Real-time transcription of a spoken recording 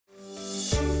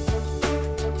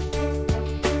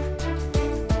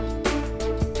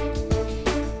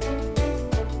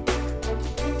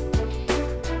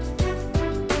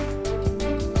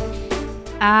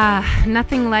Ah,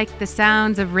 nothing like the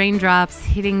sounds of raindrops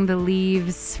hitting the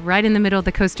leaves right in the middle of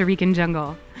the Costa Rican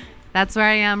jungle. That's where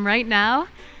I am right now.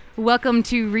 Welcome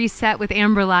to Reset with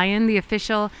Amber Lyon, the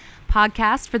official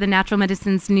podcast for the Natural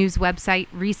Medicines News website,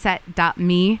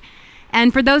 reset.me.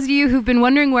 And for those of you who've been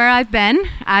wondering where I've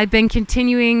been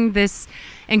continuing this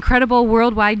incredible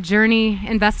worldwide journey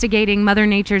investigating Mother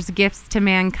Nature's gifts to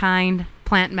mankind,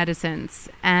 plant medicines.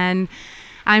 And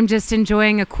I'm just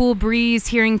enjoying a cool breeze,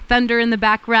 hearing thunder in the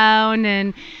background,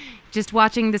 and just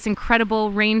watching this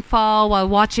incredible rainfall while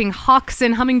watching hawks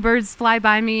and hummingbirds fly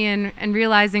by me and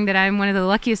realizing that I'm one of the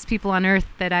luckiest people on earth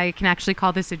that I can actually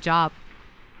call this a job.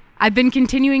 I've been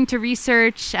continuing to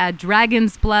research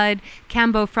dragon's blood,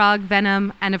 Cambo frog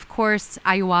venom, and of course,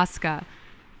 ayahuasca.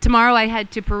 Tomorrow I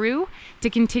head to Peru to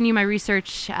continue my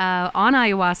research on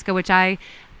ayahuasca, which I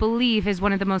believe is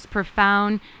one of the most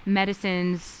profound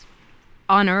medicines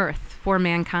on earth for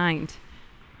mankind.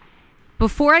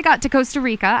 Before I got to Costa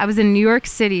Rica, I was in New York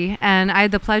City, and I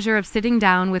had the pleasure of sitting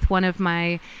down with one of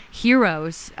my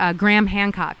heroes, Graham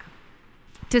Hancock.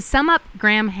 To sum up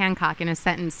Graham Hancock in a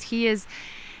sentence, he is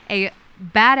a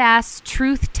badass,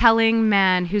 truth-telling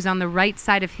man who's on the right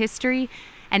side of history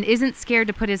and isn't scared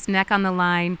to put his neck on the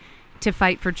line to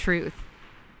fight for truth.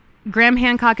 Graham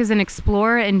Hancock is an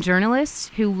explorer and journalist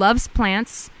who loves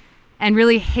plants and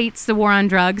really hates the war on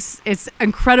drugs. It's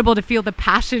incredible to feel the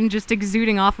passion just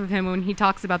exuding off of him when he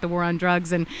talks about the war on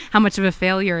drugs and how much of a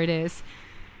failure it is.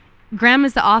 Graham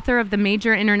is the author of the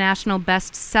major international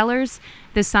bestsellers,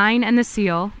 The Sign and the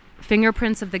Seal,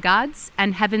 Fingerprints of the Gods,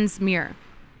 and Heaven's Mirror.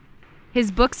 His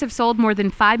books have sold more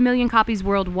than 5 million copies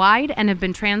worldwide and have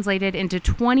been translated into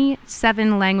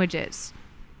 27 languages.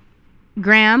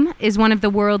 Graham is one of the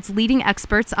world's leading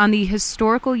experts on the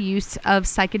historical use of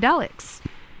psychedelics.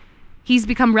 He's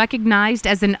become recognized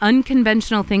as an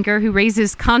unconventional thinker who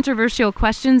raises controversial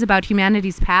questions about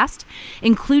humanity's past,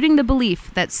 including the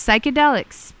belief that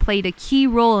psychedelics played a key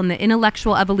role in the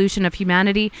intellectual evolution of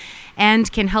humanity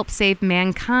and can help save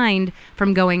mankind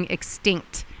from going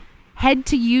extinct. Head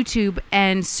to YouTube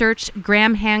and search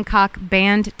Graham Hancock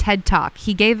Banned TED Talk.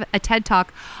 He gave a TED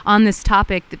Talk on this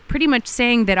topic, pretty much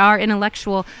saying that our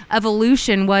intellectual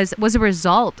evolution was a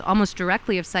result almost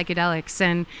directly of psychedelics.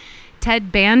 And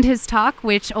TED banned his talk,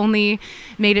 which only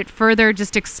made it further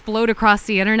just explode across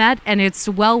the internet, and it's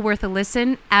well worth a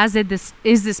listen, as is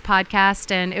this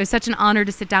podcast, and it was such an honor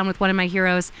to sit down with one of my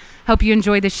heroes. Hope you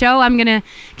enjoy the show. I'm going to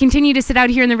continue to sit out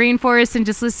here in the rainforest and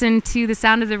just listen to the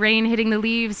sound of the rain hitting the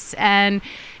leaves, and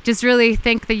just really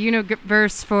thank the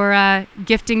universe for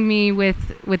gifting me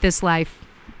with this life.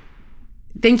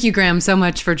 Thank you, Graham, so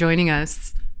much for joining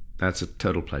us. That's a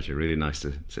total pleasure. Really nice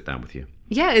to sit down with you.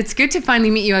 Yeah, it's good to finally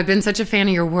meet you. I've been such a fan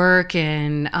of your work,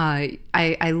 and I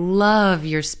love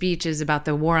your speeches about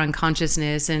the war on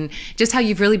consciousness and just how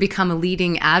you've really become a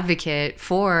leading advocate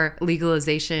for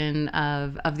legalization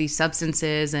of these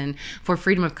substances and for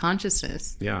freedom of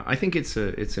consciousness. Yeah, I think it's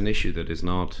an issue that is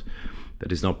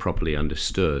not properly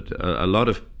understood. A lot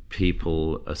of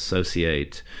people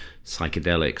associate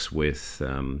psychedelics with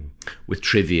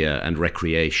trivia and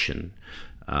recreation.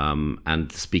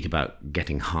 And speak about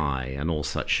getting high and all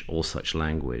such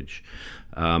language.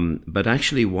 But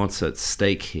actually what's at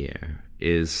stake here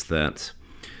is that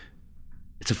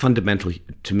it's a fundamental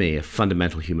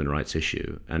human rights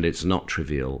issue, and it's not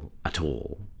trivial at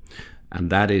all. And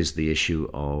that is the issue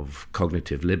of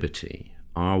cognitive liberty.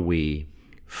 Are we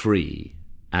free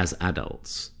as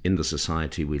adults in the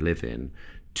society we live in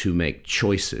to make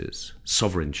choices,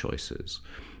 sovereign choices,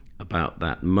 about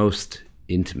that most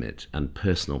intimate and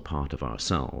personal part of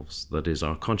ourselves that is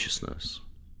our consciousness?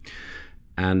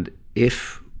 And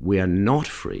if we are not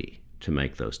free to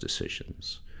make those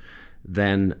decisions,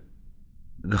 then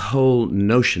the whole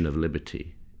notion of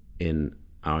liberty in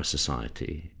our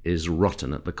society is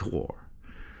rotten at the core.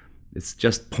 It's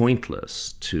just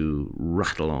pointless to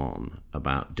rattle on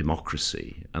about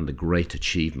democracy and the great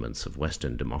achievements of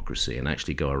Western democracy and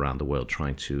actually go around the world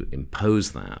trying to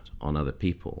impose that on other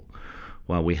people,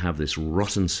 while we have this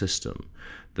rotten system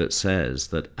that says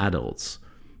that adults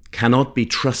cannot be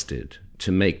trusted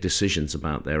to make decisions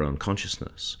about their own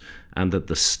consciousness, and that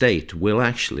the state will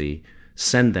actually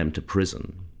send them to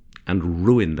prison and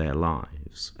ruin their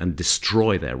lives and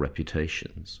destroy their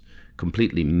reputations,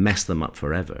 completely mess them up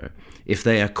forever if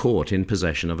they are caught in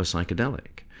possession of a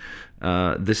psychedelic.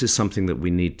 This is something that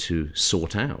we need to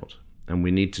sort out, and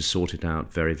we need to sort it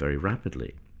out very, very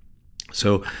rapidly.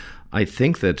 So I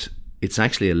think that it's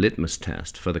actually a litmus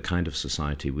test for the kind of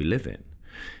society we live in.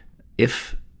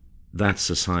 If that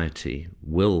society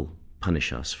will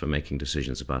punish us for making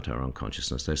decisions about our own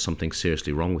consciousness. There's something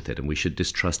seriously wrong with it, and we should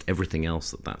distrust everything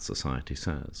else that society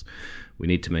says. We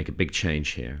need to make a big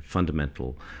change here,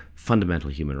 fundamental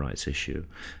human rights issue,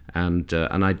 and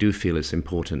I do feel it's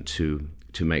important to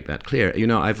make that clear.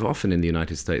 I've often in the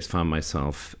United States found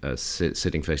myself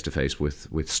sitting face to face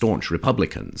with staunch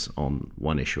Republicans on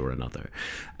one issue or another,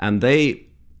 and they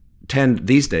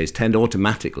these days tend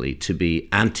automatically to be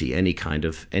anti any kind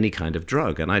of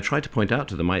drug. And I try to point out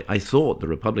to them, I thought the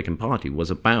Republican Party was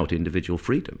about individual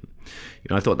freedom.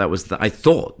 I thought that was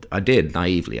I did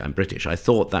naively. I'm British. I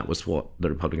thought that was what the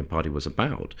Republican Party was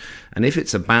about. And if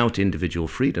it's about individual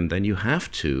freedom, then you have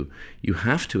to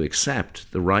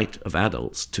accept the right of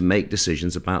adults to make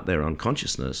decisions about their own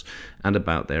consciousness and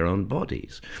about their own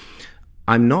bodies.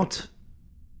 I'm not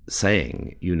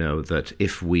saying, that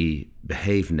if we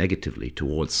behave negatively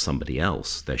towards somebody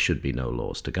else, there should be no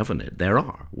laws to govern it. There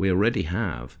are. We already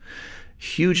have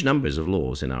huge numbers of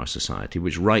laws in our society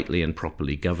which rightly and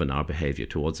properly govern our behavior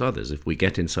towards others. If we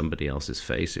get in somebody else's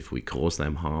face, if we cause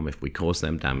them harm, if we cause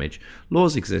them damage,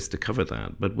 laws exist to cover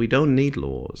that. But we don't need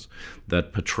laws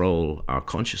that patrol our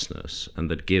consciousness and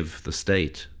that give the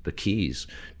state the keys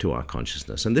to our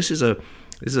consciousness. And this is a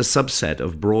subset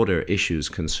of broader issues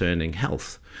concerning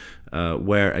health,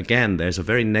 where, again, there's a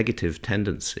very negative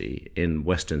tendency in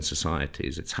Western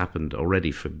societies. It's happened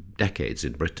already for decades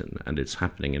in Britain, and it's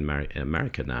happening in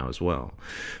America now as well,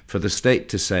 for the state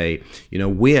to say,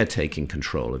 we are taking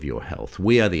control of your health.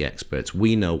 We are the experts.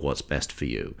 We know what's best for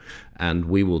you, and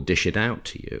we will dish it out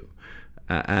to you.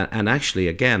 And actually,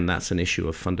 again, that's an issue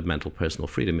of fundamental personal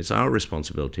freedom. It's our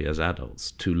responsibility as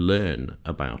adults to learn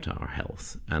about our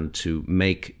health and to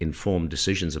make informed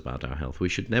decisions about our health. We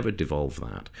should never devolve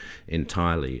that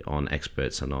entirely on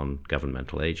experts and on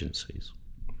governmental agencies.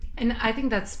 And I think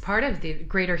that's part of the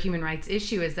greater human rights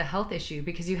issue is the health issue,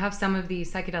 because you have some of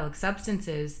these psychedelic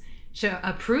substances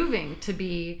proving to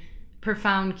be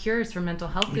profound cures for mental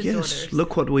health disorders. Yes,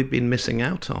 look what we've been missing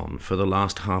out on for the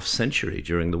last half century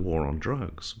during the war on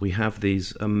drugs. We have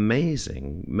these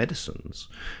amazing medicines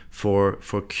for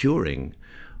curing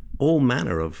all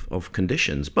manner of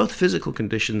conditions, both physical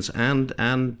conditions and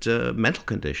mental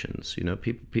conditions.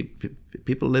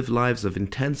 People live lives of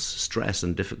intense stress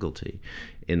and difficulty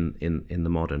in the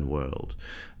modern world.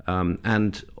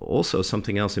 And also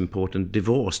something else important,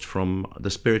 divorced from the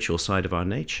spiritual side of our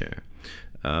nature.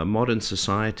 Modern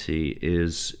society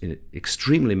is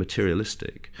extremely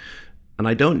materialistic, and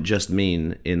I don't just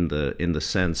mean in the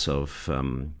sense of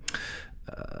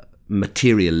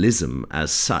materialism as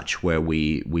such, where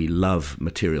we love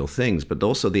material things, but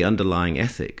also the underlying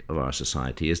ethic of our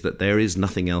society is that there is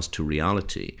nothing else to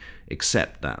reality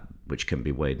except that which can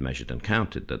be weighed, measured, and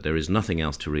counted, that there is nothing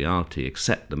else to reality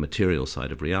except the material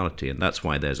side of reality. And that's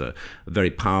why there's a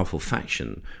very powerful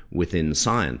faction within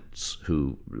science,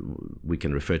 who we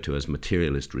can refer to as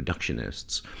materialist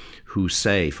reductionists, who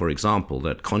say, for example,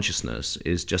 that consciousness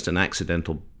is just an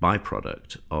accidental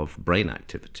byproduct of brain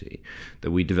activity,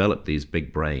 that we develop these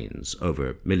big brains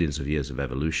over millions of years of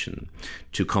evolution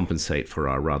to compensate for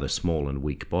our rather small and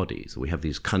weak bodies. We have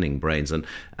these cunning brains, and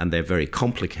they're very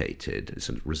complicated. It's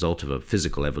a result of a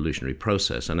physical evolutionary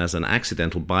process, and as an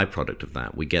accidental byproduct of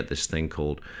that, we get this thing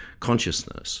called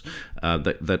consciousness,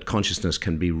 that consciousness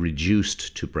can be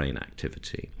reduced to brain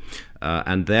activity.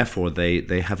 And therefore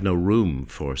they have no room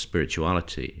for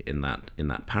spirituality in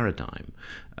that paradigm.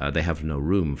 They have no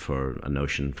room for a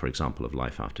notion, for example, of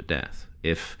life after death.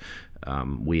 If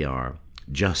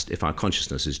if our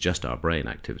consciousness is just our brain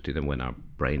activity, then when our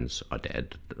brains are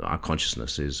dead, our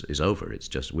consciousness is over.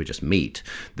 We're just meat.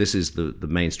 This is the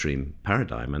mainstream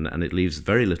paradigm, and it leaves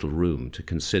very little room to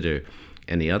consider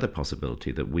any other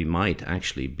possibility that we might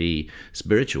actually be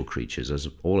spiritual creatures, as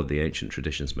all of the ancient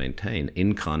traditions maintain,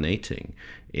 incarnating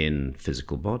in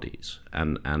physical bodies.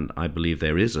 And I believe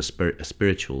there is a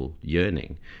spiritual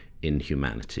yearning in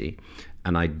humanity,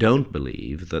 and I don't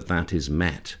believe that is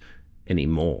met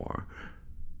anymore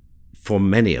for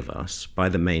many of us by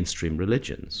the mainstream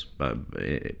religions,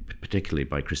 particularly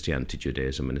by Christianity,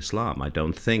 Judaism, and Islam. I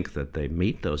don't think that they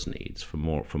meet those needs for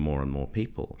more and more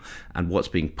people. And what's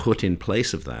being put in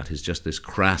place of that is just this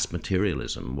crass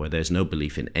materialism, where there's no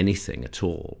belief in anything at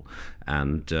all,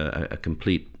 and a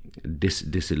complete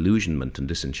disillusionment and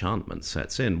disenchantment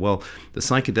sets in. Well, the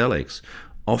psychedelics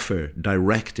offer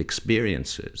direct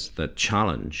experiences that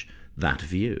challenge that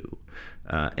view.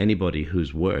 Anybody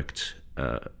who's worked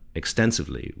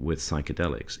extensively with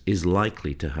psychedelics is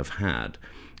likely to have had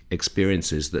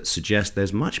experiences that suggest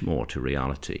there's much more to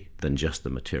reality than just the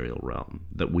material realm,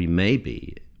 that we may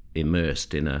be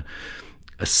immersed in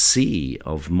a sea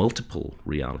of multiple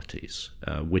realities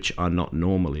which are not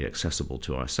normally accessible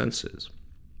to our senses,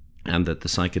 and that the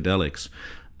psychedelics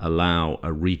allow a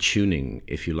retuning,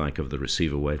 if you like, of the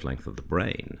receiver wavelength of the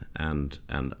brain, and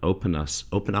open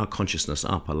our consciousness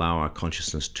up, allow our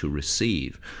consciousness to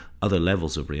receive other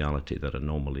levels of reality that are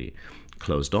normally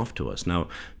closed off to us. Now,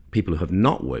 people who have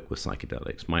not worked with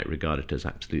psychedelics might regard it as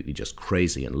absolutely just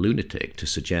crazy and lunatic to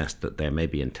suggest that there may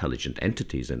be intelligent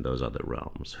entities in those other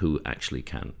realms who actually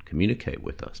can communicate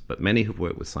with us. But many who've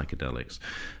worked with psychedelics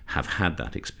have had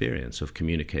that experience of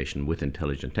communication with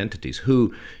intelligent entities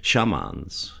who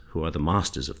shamans, who are the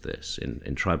masters of this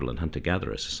in tribal and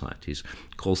hunter-gatherer societies,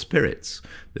 call spirits.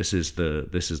 This is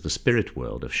the spirit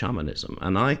world of shamanism.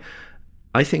 And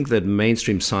I think that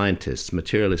mainstream scientists,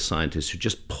 materialist scientists, should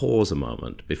just pause a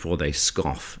moment before they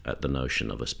scoff at the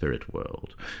notion of a spirit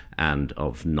world and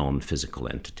of non-physical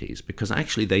entities, because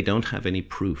actually they don't have any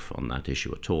proof on that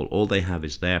issue at all. All they have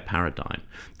is their paradigm,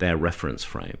 their reference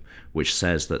frame, which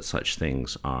says that such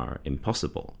things are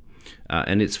impossible.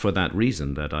 And it's for that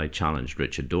reason that I challenged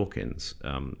Richard Dawkins,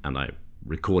 and I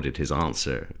recorded his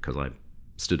answer because I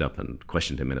stood up and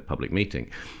questioned him in a public meeting,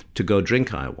 to go drink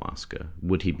ayahuasca.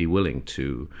 Would he be willing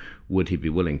to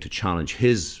challenge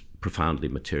his profoundly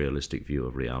materialistic view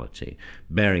of reality,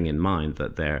 bearing in mind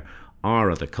that there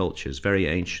are other cultures, very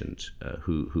ancient,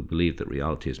 who believe that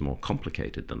reality is more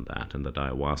complicated than that, and that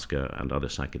ayahuasca and other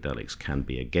psychedelics can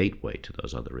be a gateway to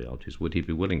those other realities? Would he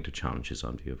be willing to challenge his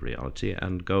own view of reality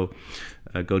and go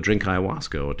drink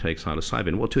ayahuasca or take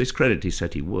psilocybin? Well, to his credit, he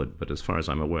said he would, but as far as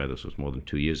I'm aware, this was more than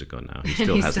 2 years ago now. He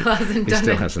still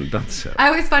hasn't done so. I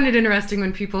always find it interesting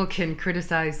when people can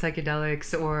criticize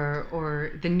psychedelics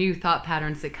or the new thought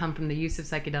patterns that come from the use of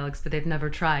psychedelics, but they've never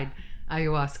tried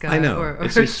ayahuasca. I know. Or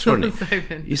it's extraordinary.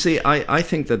 psilocybin. You see, I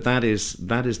think that is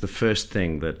the first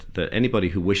thing that anybody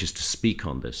who wishes to speak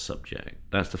on this subject,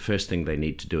 that's the first thing they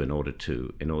need to do in order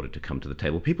to come to the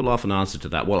table. People often answer to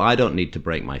that, well, I don't need to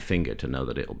break my finger to know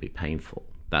that it'll be painful.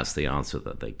 That's the answer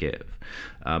that they give.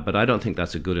 But I don't think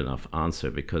that's a good enough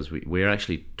answer, because we're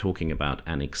actually talking about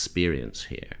an experience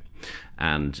here.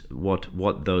 And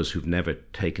what those who've never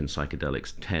taken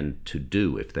psychedelics tend to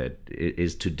do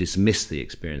is to dismiss the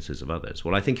experiences of others.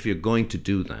 Well, I think if you're going to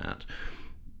do that,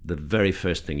 the very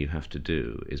first thing you have to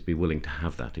do is be willing to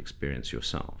have that experience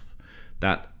yourself.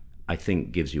 That, I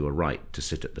think, gives you a right to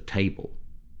sit at the table.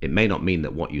 It may not mean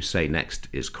that what you say next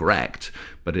is correct,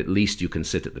 but at least you can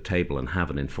sit at the table and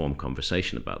have an informed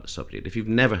conversation about the subject. If you've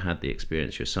never had the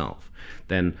experience yourself,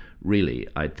 then really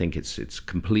I think it's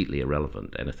completely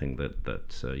irrelevant, anything that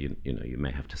you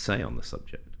may have to say on the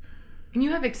subject. And you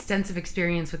have extensive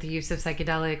experience with the use of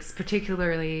psychedelics,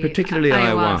 particularly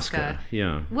ayahuasca.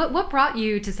 Yeah. What brought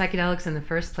you to psychedelics in the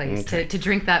first place, to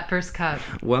drink that first cup?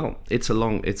 Well, it's a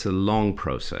long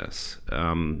process.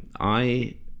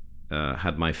 I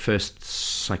had my first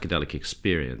psychedelic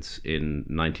experience in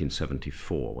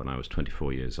 1974 when I was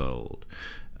 24 years old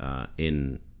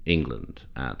in England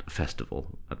at a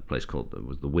festival at a place called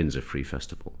the Windsor Free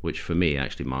Festival, which for me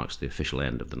actually marks the official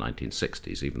end of the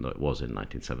 1960s, even though it was in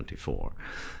 1974,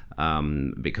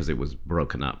 because it was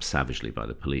broken up savagely by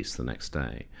the police the next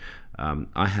day.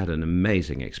 I had an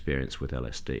amazing experience with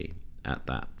LSD at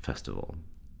that festival.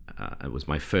 It was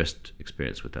my first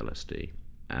experience with LSD.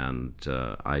 And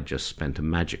I just spent a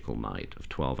magical night of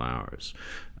 12 hours,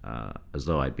 as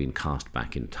though I'd been cast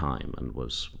back in time and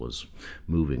was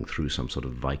moving through some sort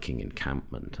of Viking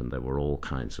encampment, and there were all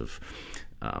kinds of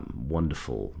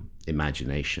wonderful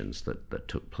imaginations that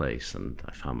took place, and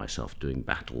I found myself doing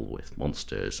battle with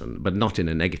monsters, but not in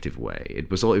a negative way. It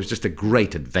was just a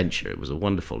great adventure. It was a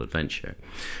wonderful adventure.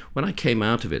 When I came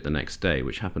out of it the next day,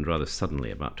 which happened rather suddenly,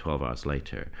 about 12 hours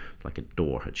later, like a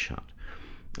door had shut,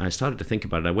 I started to think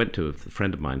about it. I went to a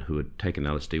friend of mine who had taken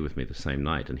LSD with me the same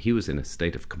night, and he was in a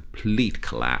state of complete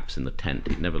collapse in the tent.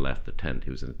 He'd never left the tent.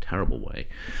 He was in a terrible way.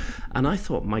 And I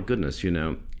thought, my goodness,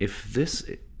 if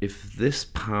this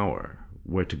power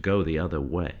were to go the other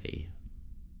way,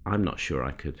 I'm not sure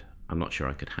I could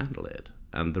handle it.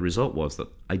 And the result was that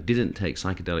I didn't take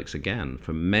psychedelics again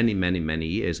for many, many, many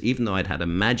years, even though I'd had a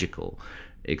magical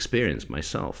experience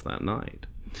myself that night.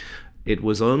 It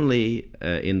was only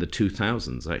in the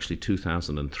 2000s, actually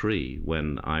 2003,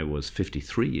 when I was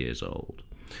 53 years old,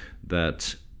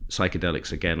 that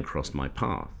psychedelics again crossed my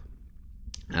path.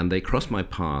 And they crossed my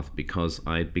path because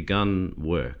I'd begun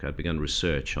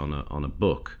research on a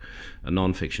book, a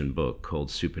non-fiction book called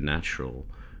Supernatural,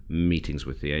 Meetings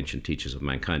with the Ancient Teachers of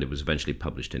Mankind. It was eventually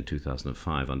published in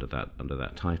 2005 under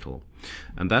that title.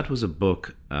 And that was a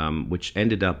book which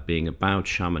ended up being about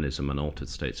shamanism and altered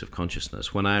states of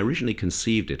consciousness. When I originally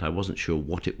conceived it, I wasn't sure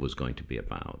what it was going to be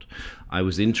about. I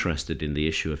was interested in the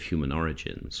issue of human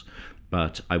origins,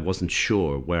 but I wasn't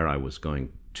sure where I was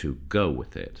going to go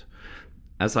with it.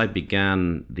 As I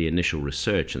began the initial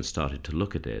research and started to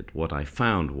look at it, what I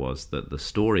found was that the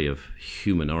story of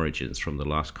human origins from the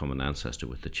last common ancestor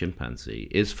with the chimpanzee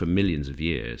is, for millions of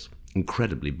years,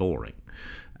 incredibly boring.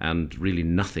 And really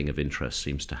nothing of interest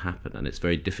seems to happen, and it's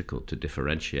very difficult to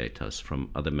differentiate us from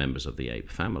other members of the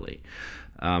ape family.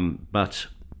 But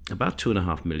about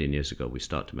 2.5 million years ago, we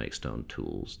start to make stone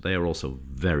tools. They are also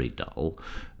very dull.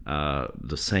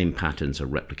 The same patterns are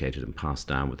replicated and passed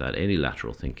down without any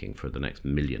lateral thinking for the next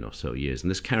million or so years.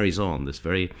 And this carries on, this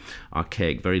very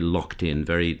archaic, very locked in,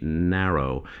 very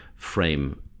narrow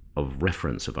frame of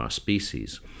reference of our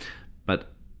species.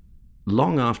 But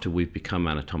long after we've become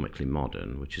anatomically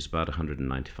modern, which is about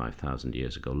 195,000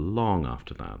 years ago, long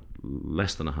after that,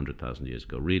 less than 100,000 years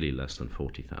ago, really less than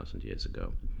 40,000 years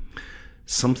ago,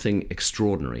 something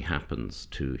extraordinary happens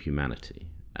to humanity.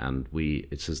 And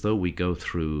it's as though we go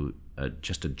through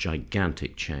just a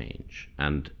gigantic change.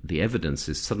 And the evidence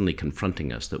is suddenly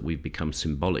confronting us that we've become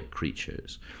symbolic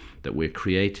creatures, that we're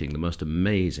creating the most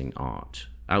amazing art,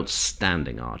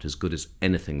 outstanding art, as good as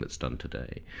anything that's done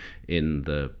today, in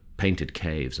the painted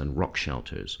caves and rock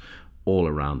shelters all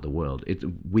around the world.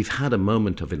 We've had a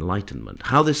moment of enlightenment.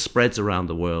 How this spreads around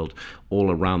the world all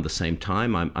around the same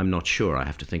time, I'm not sure. I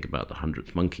have to think about the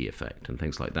 100th monkey effect and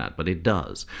things like that, but it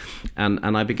does. And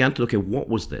I began to look at what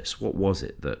was this? What was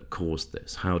it that caused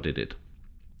this? How did it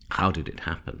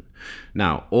happen?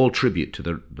 Now, all tribute to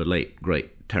the late,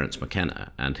 great Terence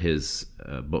McKenna and his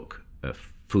book,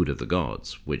 Food of the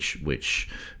Gods, which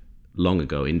long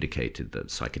ago indicated that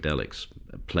psychedelics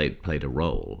played a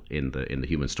role in the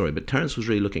human story. But Terence was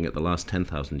really looking at the last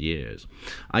 10,000 years.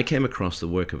 I came across the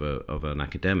work of an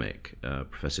academic,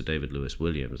 Professor David Lewis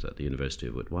Williams at the University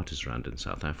of Witwatersrand in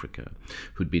South Africa,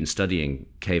 who'd been studying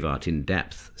cave art in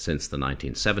depth since the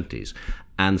 1970s,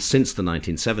 and since the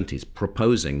 1970s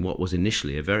proposing what was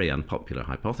initially a very unpopular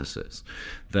hypothesis,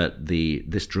 that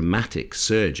this dramatic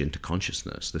surge into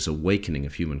consciousness, this awakening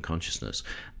of human consciousness,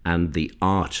 and the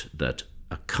art that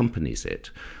accompanies it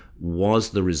was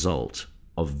the result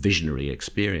of visionary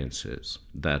experiences,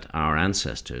 that our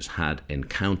ancestors had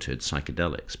encountered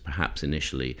psychedelics, perhaps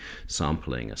initially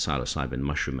sampling a psilocybin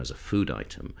mushroom as a food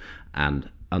item,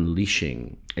 and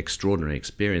unleashing extraordinary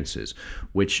experiences,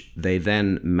 which they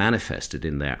then manifested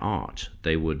in their art.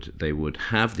 They would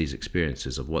have these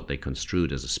experiences of what they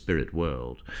construed as a spirit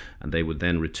world, and they would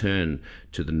then return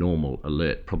to the normal,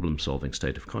 alert, problem-solving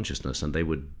state of consciousness, and they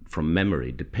would, from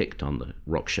memory, depict on the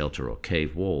rock shelter or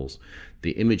cave walls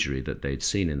the imagery that they'd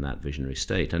seen in that visionary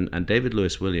state. And David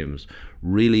Lewis Williams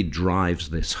really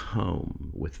drives this home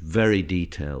with very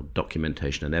detailed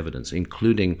documentation and evidence,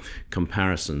 including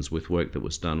comparisons with work that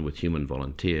was done with human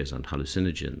volunteers and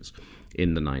hallucinogens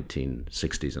in the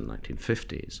 1960s and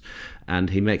 1950s.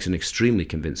 And he makes an extremely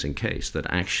convincing case that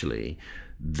actually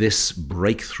this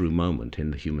breakthrough moment in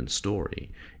the human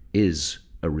story is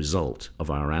a result of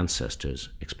our ancestors'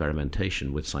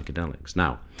 experimentation with psychedelics.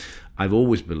 Now, I've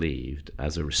always believed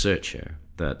as a researcher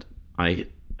that I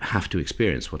have to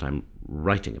experience what I'm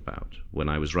writing about. When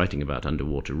I was writing about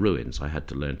underwater ruins, I had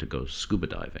to learn to go scuba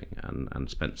diving and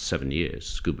spent 7 years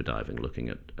scuba diving looking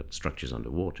at structures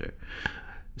underwater.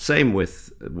 Same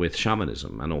with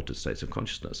shamanism and altered states of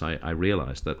consciousness. I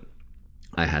realized that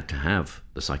I had to have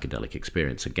the psychedelic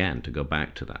experience again, to go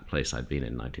back to that place I'd been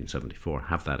in 1974,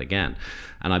 have that again.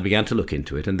 And I began to look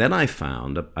into it, and then I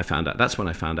found out, that's when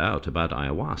I found out about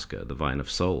ayahuasca, the vine of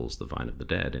souls, the vine of the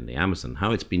dead in the Amazon,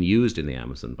 how it's been used in the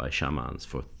Amazon by shamans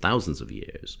for thousands of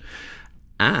years.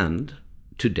 And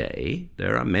today,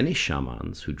 there are many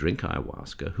shamans who drink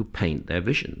ayahuasca who paint their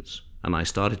visions. And I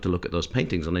started to look at those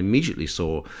paintings and I immediately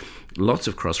saw lots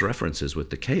of cross-references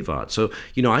with the cave art. So,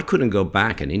 I couldn't go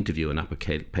back and interview an Upper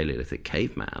Paleolithic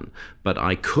caveman, but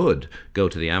I could go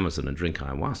to the Amazon and drink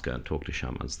ayahuasca and talk to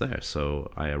shamans there.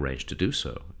 So I arranged to do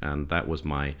so. And that was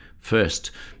my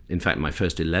first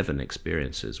 11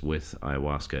 experiences with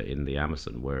ayahuasca in the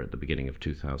Amazon were at the beginning of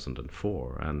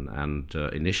 2004. And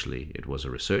initially it was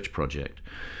a research project,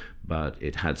 but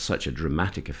it had such a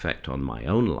dramatic effect on my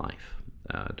own life.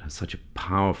 It has such a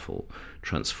powerful,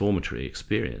 transformatory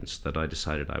experience that I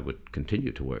decided I would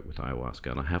continue to work with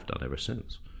ayahuasca, and I have done ever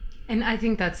since. And I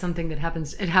think that's something that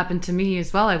happens. It happened to me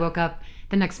as well. I woke up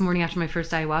the next morning after my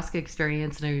first ayahuasca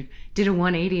experience, and I did a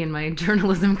 180 in my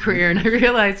journalism career, and I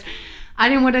realized I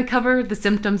didn't want to cover the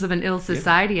symptoms of an ill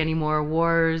society anymore,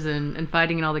 wars and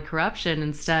fighting and all the corruption.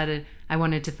 Instead, I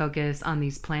wanted to focus on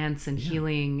these plants and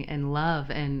healing and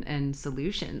love and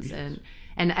solutions. Yes.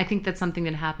 And I think that's something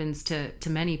that happens to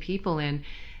many people. And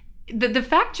the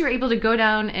fact you're able to go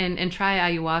down and try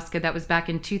ayahuasca, that was back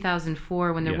in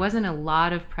 2004 when there wasn't a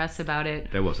lot of press about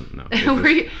it. There wasn't, no.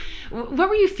 What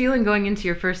were you feeling going into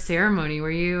your first ceremony?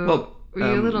 Were you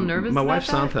a little nervous? My about wife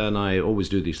that? Santha and I always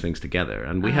do these things together,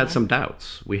 and we had some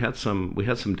doubts. We had some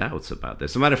doubts about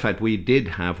this. As a matter of fact, we did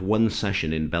have one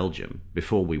session in Belgium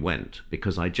before we went,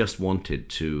 because I just wanted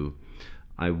to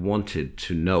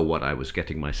know what I was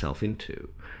getting myself into.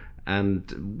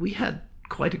 And we had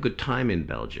quite a good time in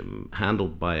Belgium,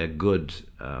 handled by a good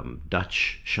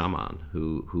Dutch shaman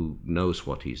who knows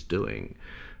what he's doing.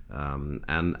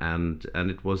 And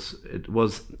it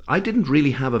was I didn't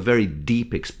really have a very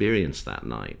deep experience that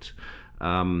night,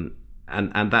 and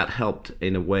that helped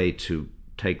in a way to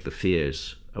take the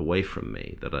fears away from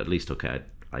me, that at least I'd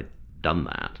done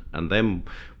that. And then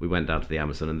we went down to the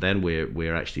Amazon, and then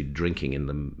we're actually drinking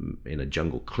in a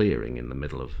jungle clearing in the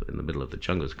middle of the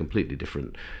jungle. It's a completely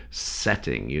different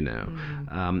setting, you know.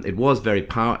 It was very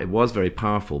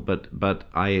powerful, but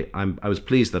I was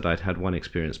pleased that I'd had one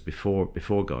experience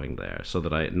before going there, so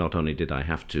that I not only did I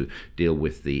have to deal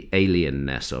with the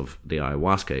alienness of the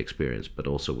ayahuasca experience, but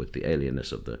also with the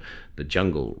alienness of the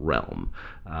jungle realm,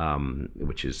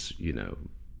 which is, you know,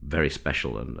 very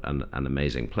special and an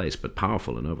amazing place, but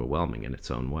powerful and overwhelming in its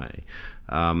own way.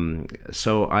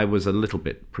 So I was a little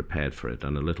bit prepared for it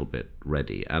and a little bit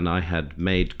ready. And I had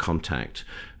made contact.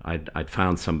 I'd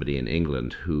found somebody in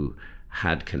England who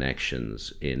had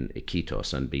connections in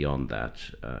Iquitos and beyond that,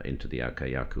 into the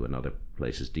Ucayali and other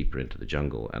places deeper into the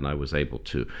jungle. And I was able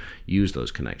to use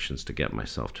those connections to get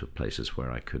myself to places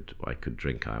where I could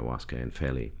drink ayahuasca in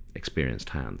fairly experienced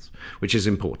hands, which is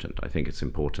important. I think it's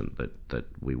important that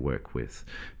we work with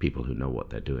people who know what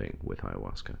they're doing with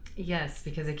ayahuasca. Yes,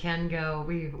 because it can go,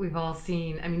 we've all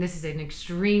seen, I mean, this is an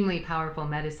extremely powerful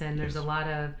medicine. There's a lot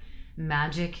of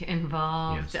magic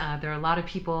involved. There are a lot of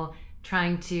people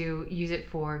trying to use it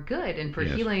for good and for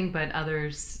healing, but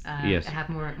others have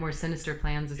more sinister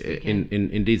plans this weekend.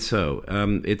 Indeed so.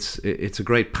 It's a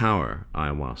great power,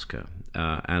 ayahuasca.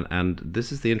 And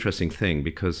this is the interesting thing,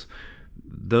 because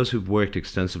those who've worked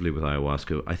extensively with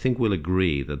ayahuasca, I think, will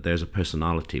agree that there's a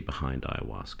personality behind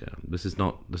ayahuasca. This is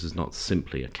not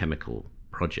simply a chemical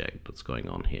project that's going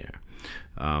on here.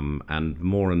 And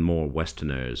more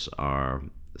Westerners are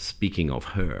speaking of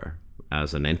her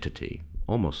as an entity,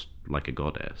 almost like a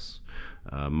goddess,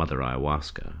 Mother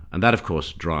Ayahuasca. And that, of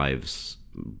course, drives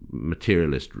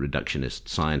materialist, reductionist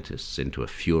scientists into a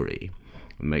fury.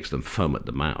 It makes them foam at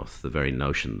the mouth, the very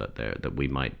notion that we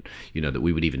might, you know, that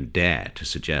we would even dare to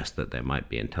suggest that there might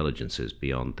be intelligences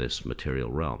beyond this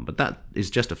material realm. But that is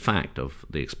just a fact of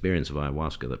the experience of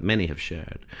ayahuasca that many have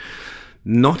shared.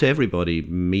 Not everybody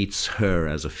meets her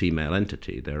as a female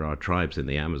entity. There are tribes in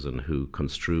the Amazon who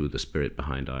construe the spirit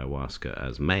behind ayahuasca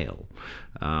as male.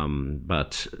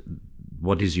 But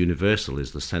what is universal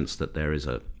is the sense that there is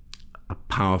a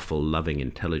powerful, loving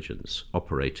intelligence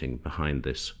operating behind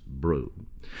this brew.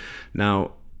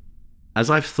 Now, as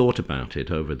I've thought about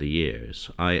it over the years,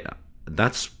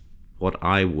 that's what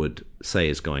I would say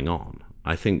is going on.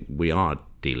 I think we are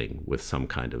dealing with some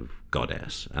kind of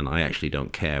goddess, and I actually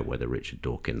don't care whether Richard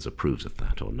Dawkins approves of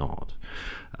that or not.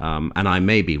 And I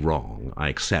may be wrong. I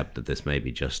accept that this may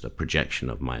be just a projection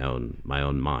of my own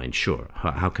mind. Sure,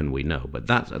 how can we know? But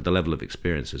that, at the level of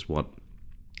experience, is what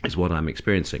I'm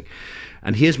experiencing.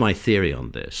 And here's my theory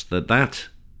on this, that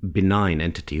benign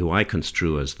entity, who I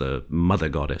construe as the mother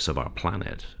goddess of our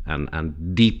planet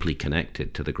and deeply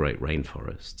connected to the great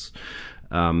rainforests,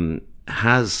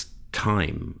 has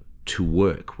time to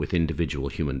work with individual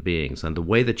human beings. And the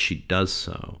way that she does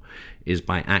so is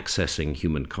by accessing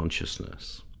human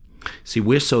consciousness. See,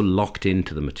 we're so locked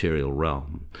into the material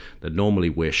realm that normally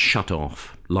we're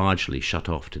largely shut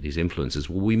off to these influences.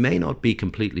 Well, we may not be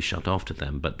completely shut off to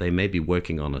them, but they may be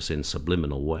working on us in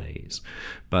subliminal ways.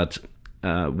 But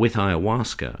with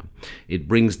ayahuasca, it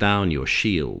brings down your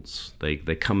shields. They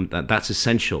come. That's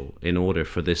essential in order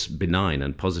for this benign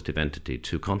and positive entity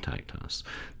to contact us.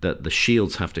 That the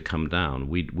shields have to come down.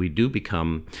 We do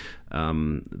become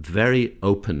very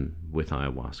open with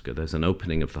ayahuasca. There's an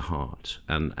opening of the heart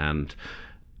and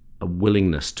a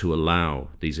willingness to allow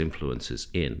these influences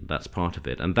in. That's part of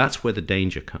it, and that's where the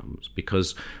danger comes.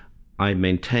 Because I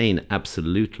maintain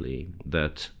absolutely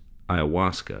that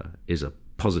ayahuasca is a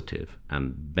positive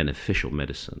and beneficial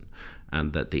medicine,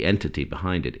 and that the entity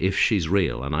behind it, if she's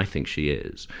real, and I think she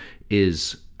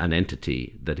is an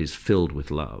entity that is filled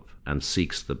with love and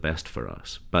seeks the best for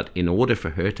us. But in order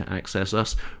for her to access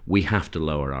us, we have to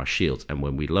lower our shields. And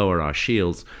when we lower our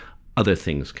shields, other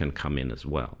things can come in as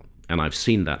well. And I've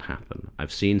seen that happen.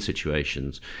 I've seen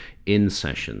situations in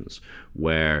sessions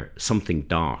where something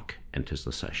dark enters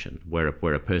the session, where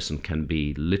a person can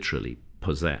be literally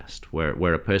possessed,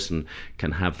 where a person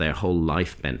can have their whole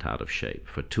life bent out of shape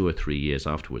for 2 or 3 years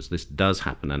afterwards. This does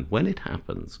happen, and when it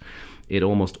happens, it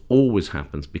almost always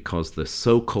happens because the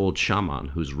so-called shaman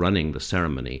who's running the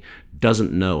ceremony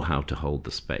doesn't know how to hold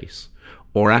the space,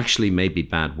 or actually may be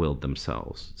bad-willed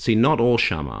themselves. See, not all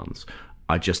shamans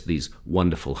are just these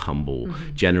wonderful, humble,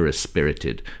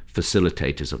 generous-spirited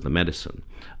facilitators of the medicine.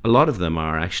 A lot of them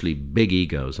are actually big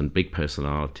egos and big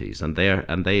personalities, and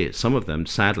they some of them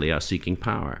sadly are seeking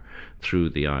power through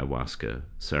the ayahuasca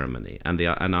ceremony. And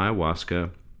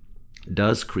ayahuasca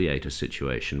does create a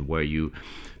situation where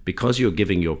because you're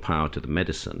giving your power to the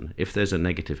medicine, if there's a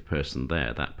negative person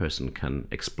there, that person can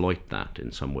exploit that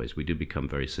in some ways. We do become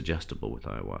very suggestible with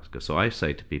ayahuasca. So I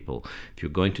say to people, if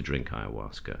you're going to drink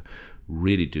ayahuasca,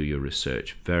 really do your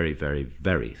research very, very,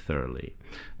 very thoroughly,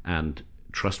 and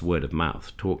trust word of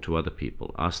mouth. Talk to other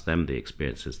people. Ask them the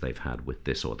experiences they've had with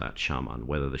this or that shaman,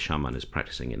 whether the shaman is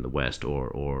practicing in the West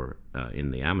or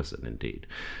in the Amazon, indeed.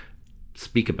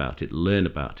 Speak about it, learn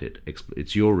about it.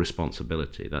 It's your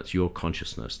responsibility. That's your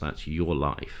consciousness. That's your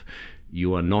life.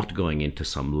 You are not going into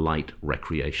some light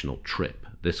recreational trip.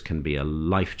 This can be a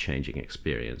life-changing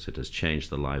experience. It has changed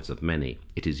the lives of many.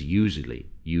 It is usually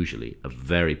a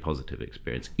very positive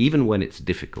experience. Even when it's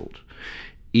difficult,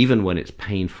 even when it's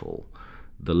painful,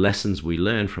 the lessons we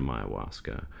learn from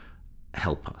ayahuasca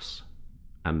help us.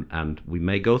 And we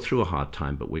may go through a hard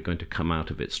time, but we're going to come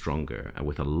out of it stronger and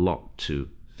with a lot to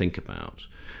think about.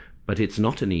 But it's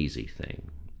not an easy thing.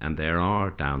 And there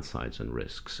are downsides and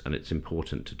risks, and it's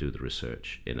important to do the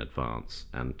research in advance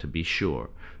and to be sure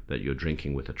that you're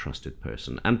drinking with a trusted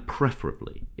person, and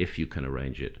preferably, if you can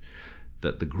arrange it,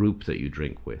 that the group that you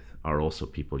drink with are also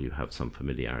people you have some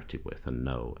familiarity with and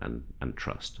know and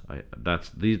trust.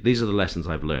 These are the lessons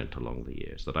I've learned along the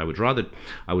years, that I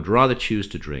would rather choose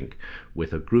to drink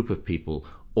with a group of people,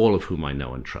 all of whom I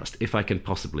know and trust, if I can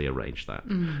possibly arrange that.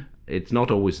 It's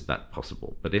not always that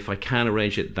possible, but if I can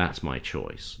arrange it, that's my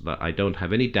choice. That I don't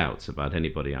have any doubts about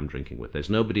anybody I'm drinking with. There's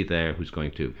nobody there who's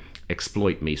going to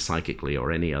exploit me psychically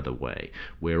or any other way.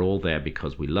 We're all there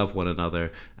because we love one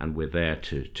another, and we're there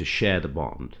to share the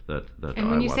bond that And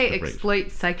when you say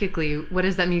exploit psychically, what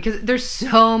does that mean? Because there's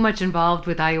so much involved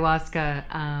with ayahuasca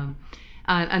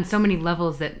on so many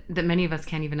levels that many of us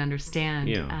can't even understand.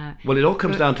 Yeah. Well, it all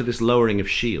comes down to this lowering of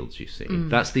shields, you see.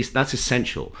 That's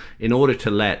essential in order to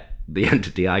let the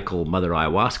entity I call Mother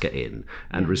Ayahuasca in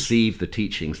and receive the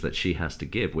teachings that she has to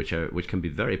give, which can be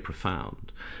very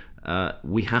profound.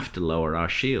 We have to lower our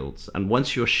shields. And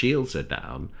once your shields are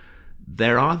down,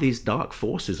 there are these dark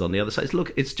forces on the other side.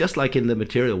 Look, it's just like in the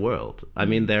material world. I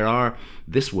mean, there are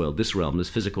this world, this realm, this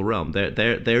physical realm.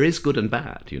 There is good and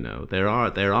bad. You know, there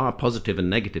are positive and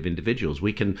negative individuals.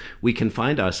 We can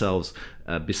find ourselves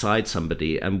beside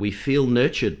somebody and we feel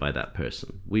nurtured by that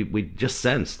person. We just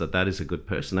sense that is a good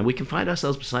person, and we can find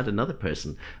ourselves beside another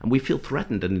person and we feel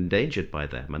threatened and endangered by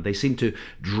them, and they seem to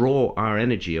draw our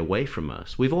energy away from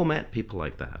us. We've all met people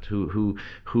like that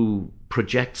who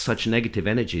project such negative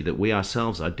energy that we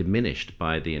ourselves are diminished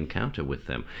by the encounter with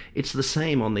them. It's the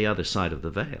same on the other side of the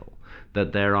veil,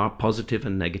 that there are positive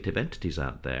and negative entities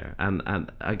out there. And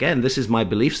again, this is my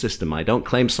belief system. I don't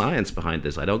claim science behind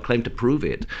this. I don't claim to prove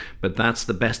it, but that's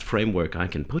the best framework I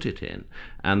can put it in.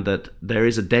 And that there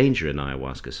is a danger in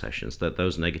ayahuasca sessions that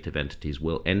those negative entities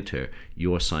will enter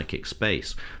your psychic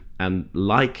space. And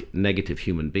like negative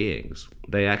human beings,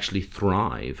 they actually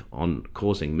thrive on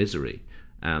causing misery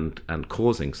and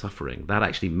causing suffering. That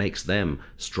actually makes them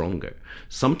stronger.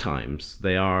 Sometimes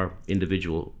they are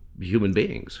individual human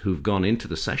beings who've gone into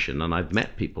the session, and I've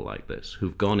met people like this,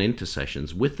 who've gone into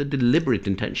sessions with the deliberate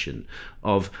intention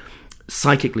of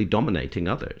psychically dominating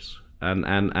others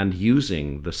and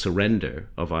using the surrender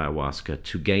of ayahuasca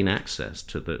to gain access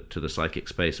to the psychic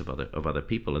space of other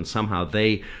people, and somehow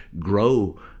they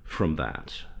grow from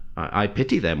that. I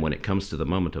pity them when it comes to the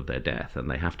moment of their death and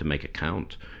they have to make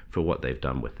account for what they've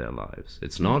done with their lives.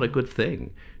 It's not a good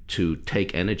thing to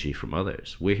take energy from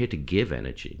others. We're here to give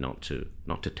energy, not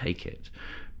to take it.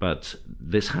 But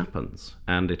this happens,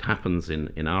 and it happens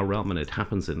in our realm, and it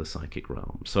happens in the psychic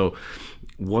realm. So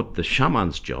what the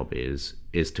shaman's job is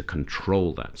to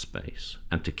control that space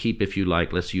and to keep, if you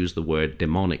like, let's use the word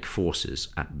demonic forces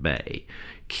at bay,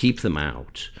 keep them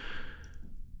out,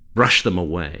 brush them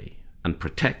away, and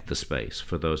protect the space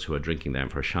for those who are drinking there.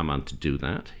 And for a shaman to do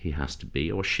that, he has to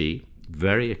be, or she,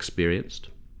 very experienced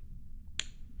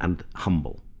and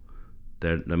humble.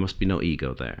 There must be no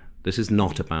ego there. This is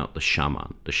not about the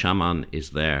shaman. The shaman is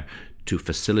there to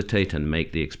facilitate and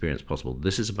make the experience possible.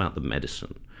 This is about the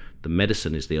medicine. The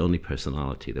medicine is the only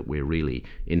personality that we're really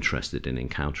interested in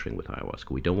encountering with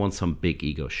ayahuasca. We don't want some big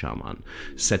ego shaman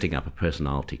setting up a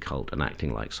personality cult and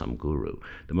acting like some guru.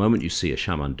 The moment you see a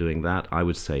shaman doing that, I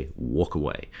would say, walk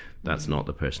away. That's not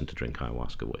the person to drink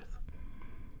ayahuasca with.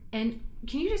 And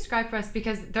can you describe for us,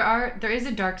 because there is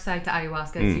a dark side to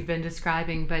ayahuasca, as you've been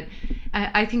describing, but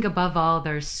I think above all,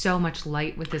 there's so much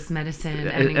light with this medicine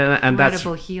and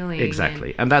incredible healing.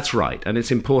 Exactly, and that's right. And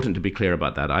it's important to be clear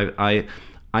about that.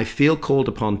 I feel called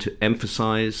upon to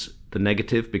emphasize the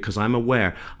negative because I'm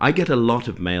aware. I get a lot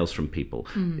of mails from people,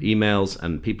 emails,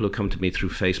 and people who come to me through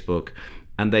Facebook,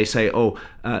 and they say,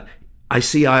 I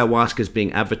see ayahuasca is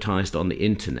being advertised on the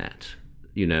internet.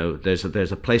 You know, there's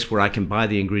a place where I can buy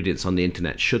the ingredients on the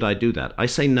internet. Should I do that? I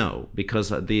say no, because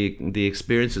the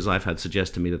experiences I've had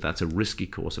suggest to me that that's a risky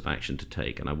course of action to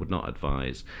take, and I would not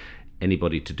advise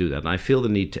anybody to do that. And I feel the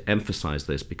need to emphasize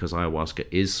this because ayahuasca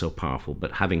is so powerful.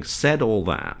 But having said all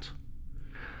that,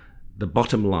 the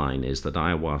bottom line is that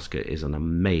ayahuasca is an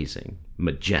amazing,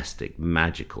 majestic,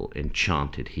 magical,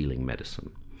 enchanted healing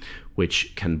medicine,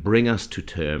 which can bring us to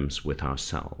terms with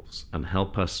ourselves and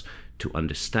help us to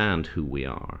understand who we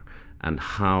are and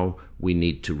how we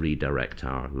need to redirect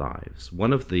our lives.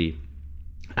 One of the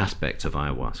aspects of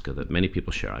ayahuasca that many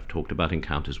people share, I've talked about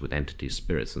encounters with entities,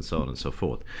 spirits, and so on and so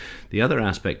forth. The other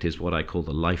aspect is what I call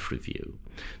the life review,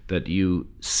 that you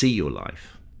see your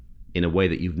life in a way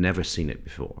that you've never seen it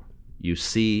before. You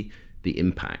see the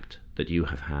impact that you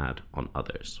have had on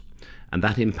others. And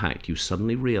that impact you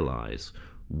suddenly realize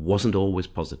wasn't always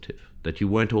positive, that you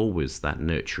weren't always that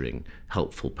nurturing,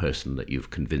 helpful person that you've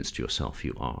convinced yourself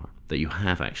you are, that you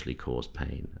have actually caused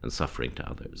pain and suffering to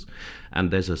others. And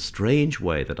there's a strange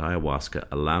way that ayahuasca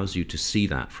allows you to see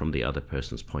that from the other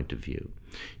person's point of view.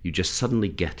 You just suddenly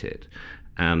get it.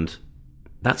 And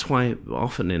that's why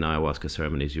often in ayahuasca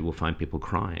ceremonies you will find people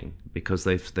crying, because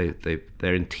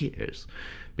they're in tears,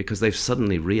 because they've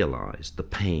suddenly realized the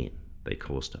pain they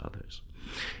caused to others.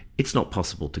 It's not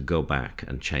possible to go back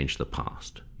and change the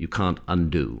past. You can't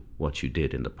undo what you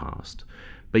did in the past.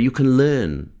 But you can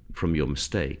learn from your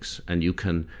mistakes, and you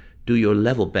can do your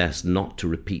level best not to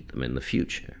repeat them in the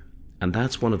future. And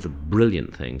that's one of the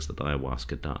brilliant things that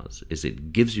ayahuasca does, is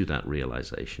it gives you that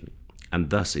realization,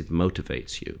 and thus it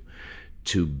motivates you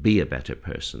to be a better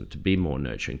person, to be more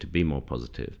nurturing, to be more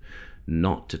positive,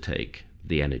 not to take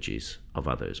the energies of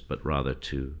others, but rather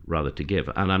to give.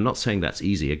 And I'm not saying that's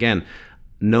easy. Again,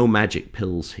 no magic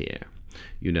pills here.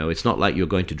 You know, it's not like you're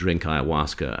going to drink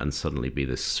ayahuasca and suddenly be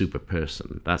this super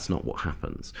person. That's not what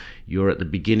happens. You're at the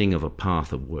beginning of a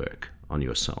path of work on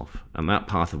yourself, and that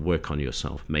path of work on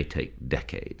yourself may take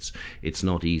decades. It's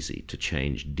not easy to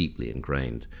change deeply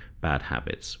ingrained bad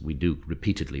habits. We do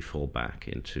repeatedly fall back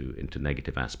into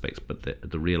negative aspects, but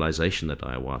the realization that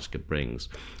ayahuasca brings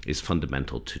is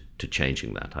fundamental to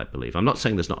changing that, I believe. I'm not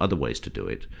saying there's not other ways to do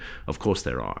it. Of course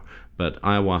there are. But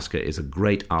ayahuasca is a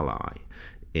great ally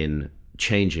in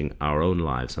changing our own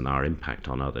lives and our impact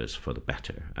on others for the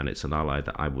better. And it's an ally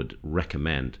that I would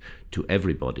recommend to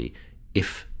everybody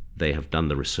if they have done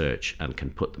the research and can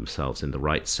put themselves in the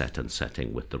right set and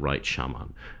setting with the right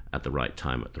shaman at the right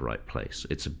time, at the right place.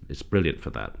 It's brilliant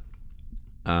for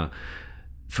that.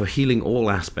 For healing all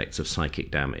aspects of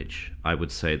psychic damage, I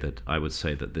would say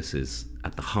that this is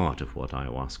at the heart of what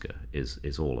ayahuasca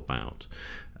is all about,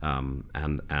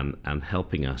 and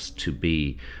helping us to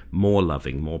be more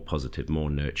loving, more positive, more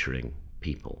nurturing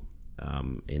people.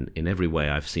 In every way,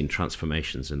 I've seen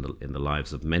transformations in the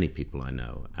lives of many people I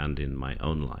know, and in my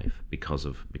own life because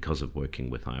of working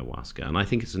with ayahuasca. And I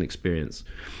think it's an experience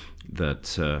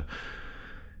that,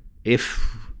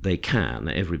 if they can,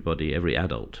 every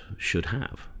adult should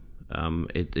have.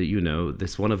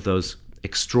 It's one of those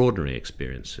extraordinary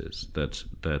experiences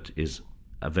that is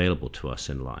available to us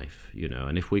in life.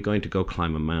 And if we're going to go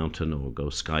climb a mountain or go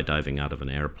skydiving out of an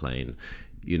airplane,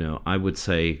 I would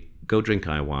say, go drink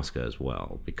ayahuasca as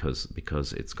well, because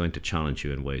it's going to challenge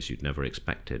you in ways you'd never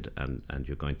expected, and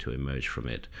you're going to emerge from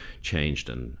it changed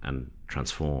and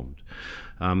transformed.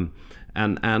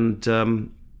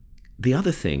 The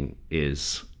other thing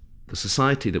is the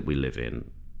society that we live in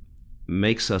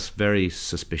makes us very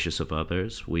suspicious of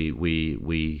others.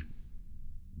 We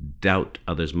doubt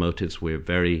others' motives. We're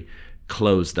very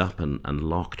closed up and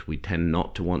locked. We tend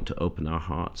not to want to open our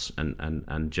hearts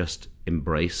and just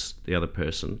embrace the other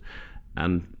person.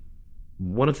 And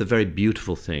one of the very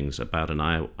beautiful things about an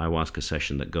ayahuasca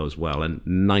session that goes well, and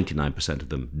 99% of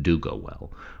them do go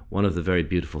well, one of the very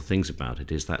beautiful things about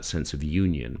it is that sense of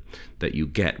union that you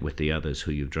get with the others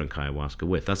who you've drunk ayahuasca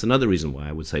with. That's another reason why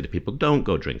I would say to people, don't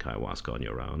go drink ayahuasca on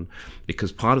your own,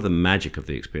 because part of the magic of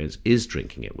the experience is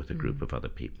drinking it with a group of other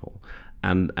people.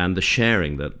 And the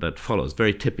sharing that follows,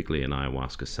 very typically in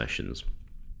ayahuasca sessions.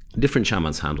 Different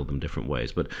shamans handle them different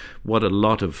ways, but what a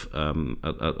lot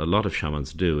of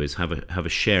shamans do is have a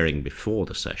sharing before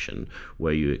the session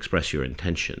where you express your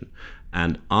intention,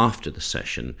 and after the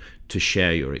session to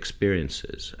share your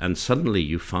experiences. And suddenly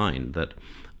you find that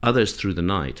others through the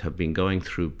night have been going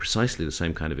through precisely the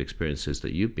same kind of experiences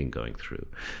that you've been going through,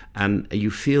 and you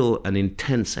feel an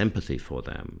intense empathy for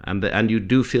them, and you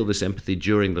do feel this empathy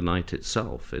during the night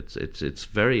itself. It's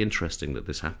very interesting that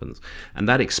this happens, and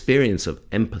that experience of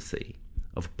empathy,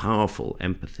 of powerful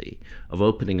empathy, of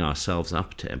opening ourselves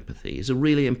up to empathy, is a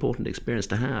really important experience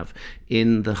to have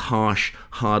in the harsh,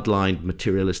 hard-lined,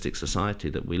 materialistic society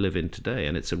that we live in today,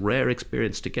 and it's a rare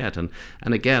experience to get. And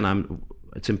again,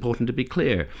 it's important to be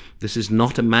clear, this is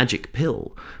not a magic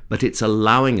pill, but it's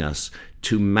allowing us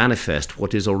to manifest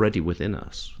what is already within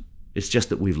us. It's just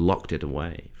that we've locked it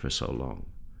away for so long.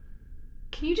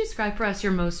 Can you describe for us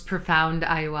your most profound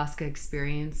ayahuasca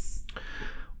experience?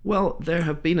 Well, there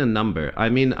have been a number. I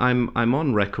mean, I'm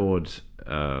on record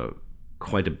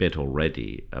quite a bit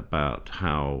already about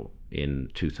how in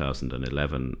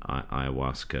 2011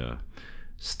 ayahuasca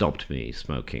stopped me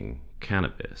smoking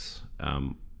cannabis.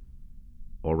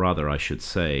 Or rather, I should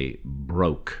say,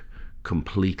 broke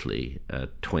completely a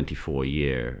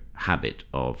 24-year habit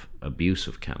of abuse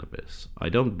of cannabis. I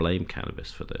don't blame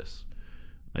cannabis for this.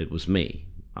 It was me.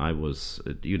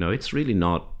 It's really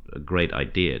not a great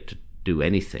idea to do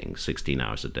anything 16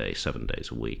 hours a day, 7 days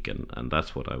a week, and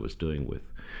that's what I was doing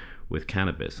with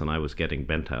cannabis, and I was getting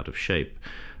bent out of shape.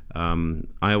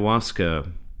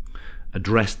 Ayahuasca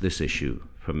addressed this issue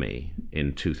for me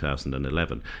in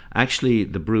 2011. Actually,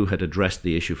 the brew had addressed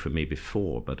the issue for me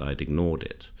before, but I'd ignored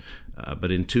it. But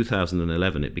in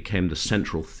 2011, it became the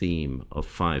central theme of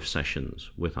 5 sessions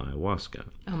with ayahuasca.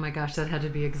 Oh my gosh, that had to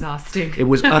be exhausting. It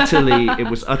was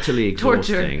utterly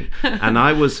exhausting. and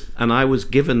I was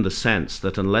given the sense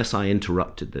that unless I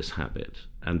interrupted this habit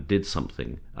and did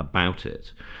something about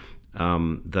it,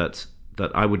 that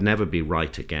I would never be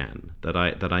right again. That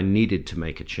I needed to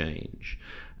make a change.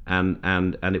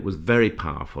 And it was very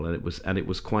powerful, and it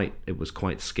was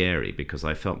quite scary, because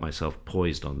I felt myself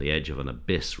poised on the edge of an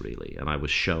abyss, really, and I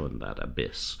was shown that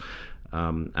abyss.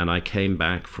 And I came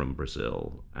back from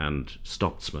Brazil and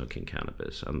stopped smoking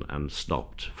cannabis, and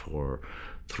stopped for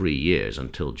 3 years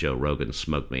until Joe Rogan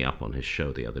smoked me up on his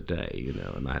show the other day,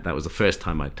 and that was the first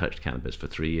time I touched cannabis for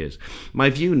 3 years. My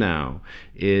view now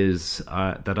is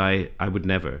that I would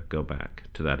never go back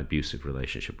to that abusive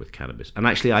relationship with cannabis. And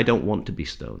actually, I don't want to be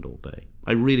stoned all day.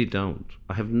 I really don't.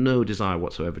 I have no desire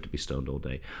whatsoever to be stoned all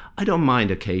day. I don't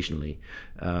mind occasionally,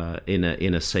 in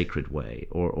a sacred way,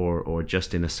 or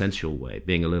just in a sensual way,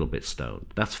 being a little bit stoned.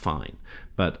 That's fine.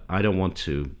 But I don't want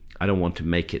to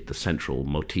make it the central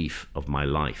motif of my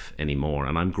life anymore.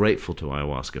 And I'm grateful to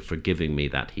ayahuasca for giving me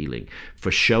that healing,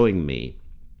 for showing me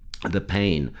the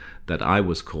pain that I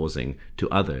was causing to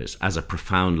others as a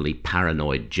profoundly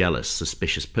paranoid, jealous,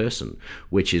 suspicious person,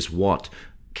 which is what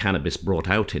cannabis brought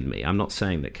out in me. I'm not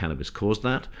saying that cannabis caused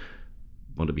that.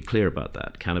 I want to be clear about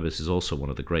that. Cannabis is also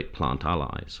one of the great plant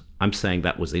allies. I'm saying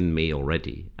that was in me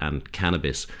already, and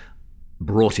cannabis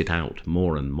brought it out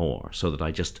more and more, so that I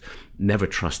just never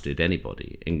trusted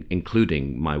anybody,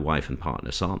 including my wife and partner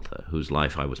Santha, whose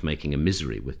life I was making a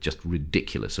misery with just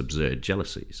ridiculous, absurd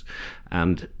jealousies.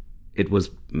 And it was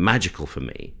magical for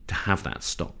me to have that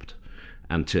stopped,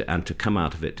 and to come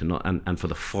out of it, and for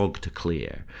the fog to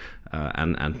clear,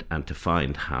 and to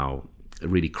find how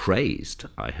really crazed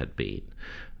I had been.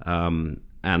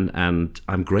 And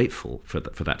I'm grateful for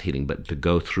that healing, but to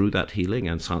go through that healing,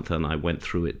 and Santha and I went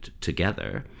through it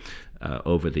together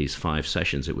over these 5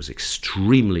 sessions. It was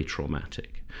extremely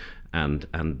traumatic and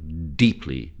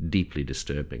deeply, deeply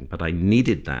disturbing. But I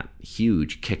needed that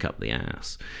huge kick up the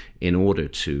ass in order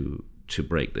to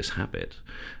break this habit,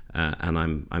 and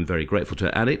I'm very grateful to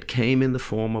it. And it came in the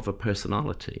form of a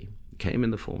personality.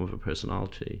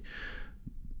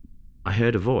 I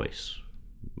heard a voice.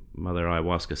 Mother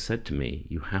Ayahuasca said to me,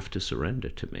 "You have to surrender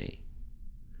to me."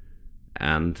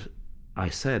 And I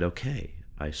said, "Okay,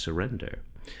 I surrender."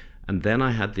 And then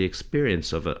I had the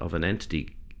experience of an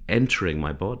entity entering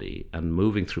my body and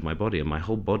moving through my body, and my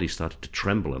whole body started to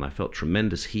tremble, and I felt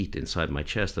tremendous heat inside my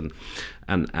chest,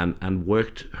 and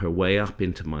worked her way up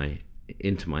into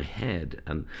my head,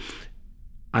 and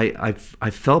I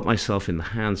felt myself in the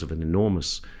hands of an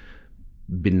enormous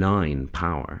benign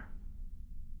power,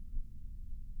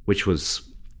 which was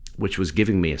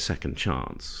giving me a second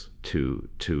chance to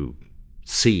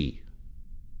see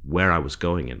where I was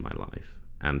going in my life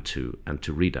and to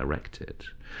redirect it.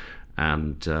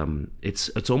 And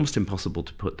it's almost impossible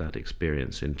to put that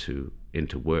experience into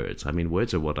words. I mean,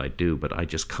 words are what I do, but I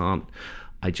just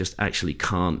actually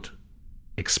can't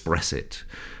express it.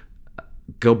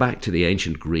 Go back to the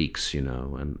ancient Greeks,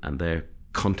 and their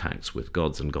contacts with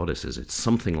gods and goddesses. It's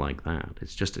something like that.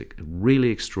 It's just a really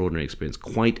extraordinary experience,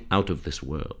 quite out of this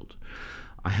world.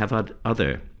 I have had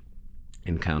other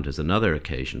encounters, another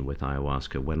occasion with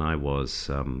ayahuasca when I was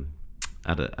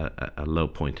at a low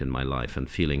point in my life and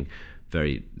feeling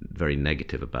very, very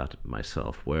negative about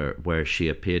myself, where she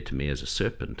appeared to me as a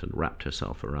serpent and wrapped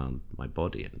herself around my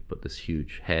body and put this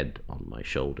huge head on my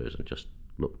shoulders and just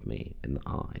looked me in the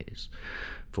eyes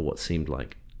for what seemed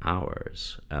like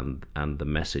hours, and the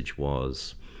message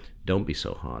was, don't be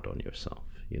so hard on yourself.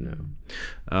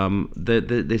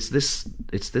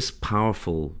 It's this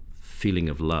powerful feeling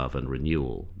of love and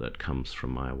renewal that comes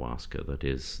from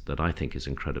ayahuasca that I think is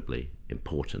incredibly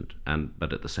important.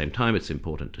 But at the same time, it's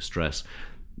important to stress,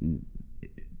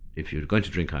 if you're going to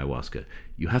drink ayahuasca,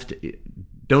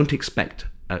 don't expect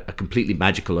a completely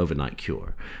magical overnight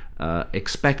cure.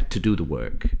 Expect to do the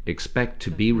work. Expect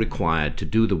to be required to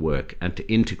do the work and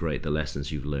to integrate the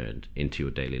lessons you've learned into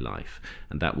your daily life,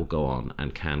 and that will go on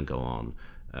and can go on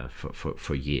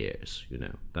for years.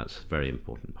 That's a very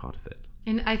important part of it.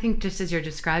 And I think just as you're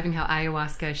describing how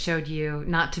ayahuasca showed you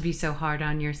not to be so hard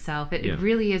on yourself, it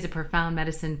really is a profound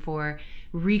medicine for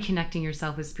reconnecting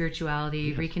yourself with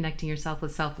spirituality, reconnecting yourself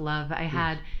with self-love. I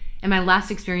had, in my last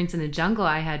experience in the jungle,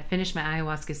 I had finished my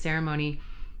ayahuasca ceremony.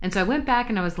 And so I went back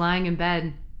and I was lying in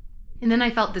bed, and then I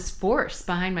felt this force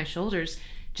behind my shoulders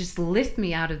just lift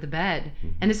me out of the bed. Mm-hmm.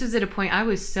 And this was at a point I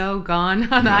was so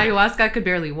gone on the ayahuasca, I could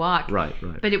barely walk. Right.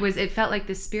 But it felt like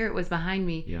the spirit was behind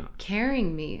me,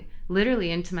 carrying me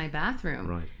literally into my bathroom.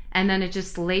 Right. And then it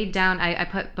just laid down. I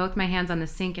put both my hands on the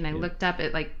sink and I looked up.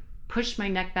 It like pushed my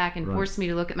neck back and forced me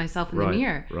to look at myself in the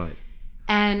mirror. Right.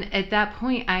 And at that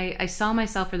point, I saw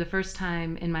myself for the first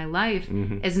time in my life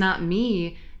as not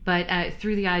me, but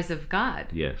through the eyes of God.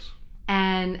 Yes.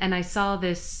 And I saw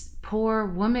this poor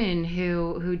woman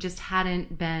who just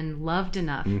hadn't been loved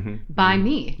enough by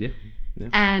me. Yeah.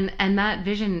 And that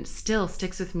vision still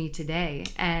sticks with me today.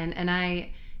 And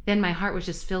then my heart was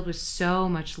just filled with so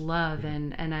much love,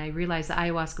 and I realized that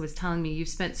ayahuasca was telling me, you've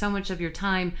spent so much of your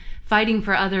time fighting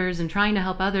for others and trying to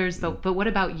help others, but what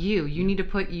about you? You need to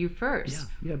put you first.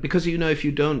 Yeah, because if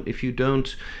you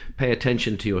don't pay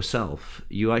attention to yourself,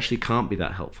 you actually can't be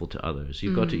that helpful to others.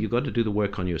 You've got to do the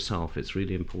work on yourself. It's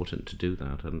really important to do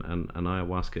that, and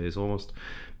ayahuasca is almost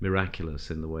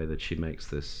miraculous in the way that she makes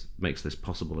this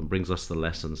possible and brings us the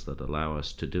lessons that allow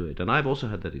us to do it. And I've also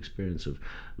had that experience of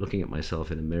looking at myself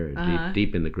in a mirror,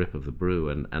 deep in the grip of the brew,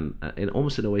 and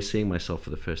almost in a way seeing myself for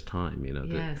the first time.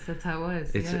 Yes, that's how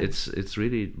it was. It's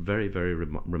really very, very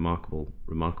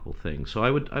remarkable thing. So I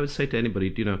would say to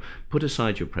anybody, put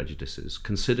aside your prejudices,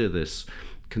 consider this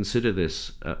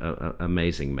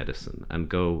amazing medicine, and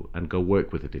go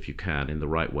work with it if you can, in the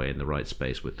right way, in the right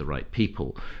space, with the right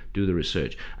people. Do the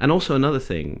research. And also another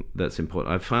thing that's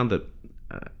important, I've found that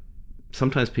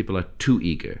sometimes people are too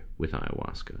eager with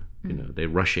ayahuasca. They're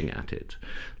rushing at it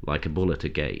like a bull at a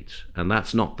gate, and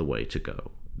that's not the way to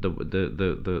go.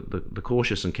 The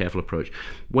cautious and careful approach.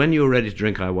 When you're ready to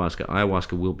drink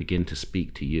ayahuasca will begin to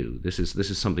speak to you. This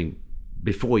is something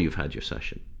before you've had your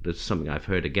session. That's something I've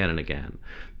heard again and again,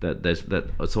 that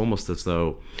it's almost as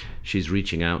though she's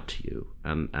reaching out to you,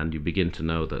 and you begin to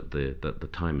know that the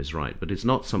time is right. But it's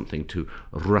not something to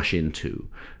rush into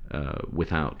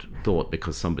without thought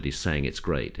because somebody's saying it's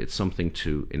great. It's something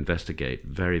to investigate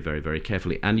very, very, very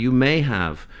carefully. And you may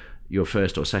have your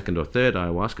first or second or third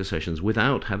ayahuasca sessions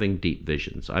without having deep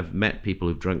visions. I've met people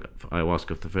who've drunk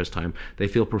ayahuasca for the first time. They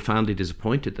feel profoundly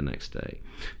disappointed the next day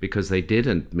because they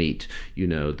didn't meet, the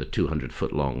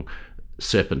 200-foot long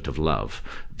serpent of love.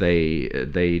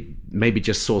 They maybe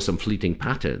just saw some fleeting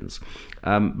patterns.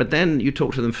 But then you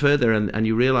talk to them further and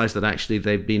you realize that actually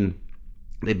they've been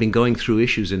going through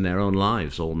issues in their own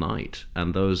lives all night,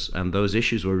 and those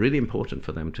issues were really important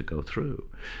for them to go through.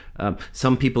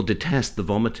 Some people detest the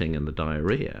vomiting and the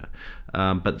diarrhea,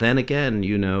 but then again,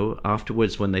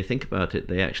 afterwards when they think about it,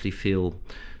 they actually feel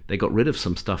they got rid of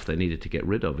some stuff they needed to get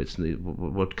rid of. It's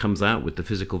what comes out with the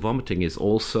physical vomiting is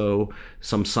also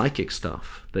some psychic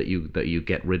stuff that you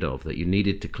get rid of, that you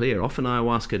needed to clear. Often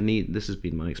ayahuasca this has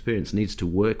been my experience, needs to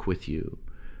work with you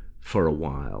for a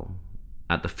while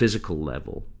at the physical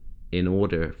level in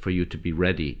order for you to be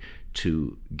ready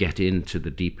to get into the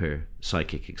deeper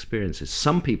psychic experiences.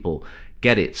 Some people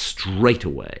get it straight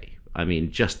away, I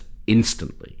mean, just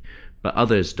instantly, but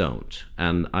others don't.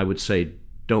 And I would say,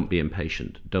 don't be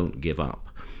impatient, don't give up.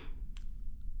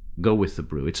 Go with the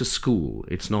brew. It's a school,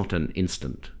 it's not an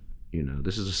instant.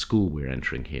 This is a school we're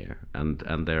entering here, and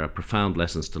there are profound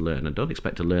lessons to learn, and don't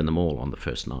expect to learn them all on the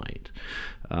first night.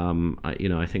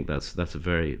 I think that's a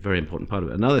very, very important part of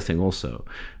it. Another thing also,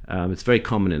 it's very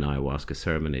common in ayahuasca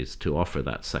ceremonies to offer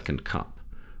that second cup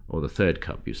or the third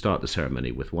cup. You start the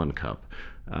ceremony with one cup,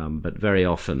 but very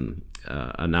often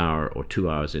an hour or 2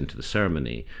 hours into the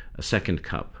ceremony, a second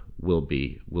cup will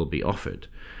be offered.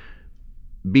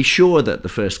 Be sure that the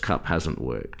first cup hasn't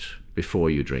worked before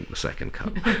you drink the second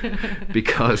cup,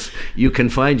 because you can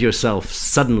find yourself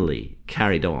suddenly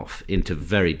carried off into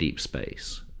very deep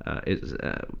space.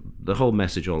 The whole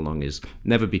message all along is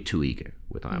never be too eager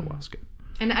with ayahuasca.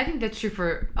 And I think that's true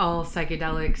for all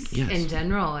psychedelics in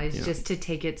general, is just to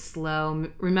take it slow.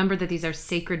 Remember that these are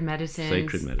sacred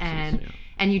medicines.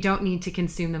 And you don't need to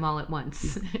consume them all at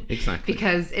once. Exactly.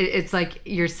 Because it's like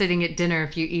you're sitting at dinner.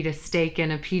 If you eat a steak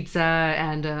and a pizza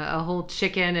and a whole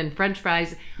chicken and French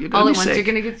fries all at once, you're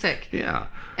going to get sick. Yeah.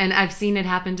 And I've seen it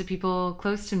happen to people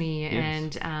close to me,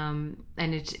 yes. and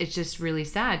it's just really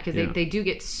sad because they do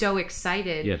get so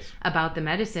excited about the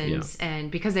medicines,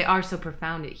 and because they are so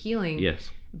profound at healing.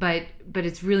 Yes. But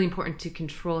it's really important to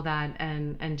control that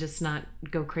and just not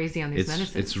go crazy on these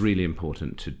medicines. It's really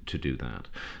important to do that.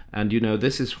 And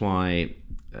this is why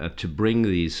to bring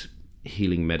these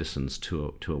healing medicines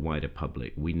to a wider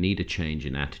public, we need a change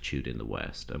in attitude in the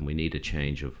West, and we need a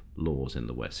change of laws in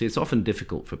the West. See, it's often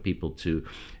difficult for people to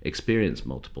experience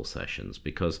multiple sessions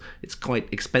because it's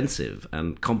quite expensive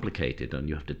and complicated, and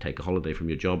you have to take a holiday from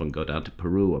your job and go down to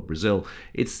Peru or Brazil.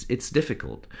 It's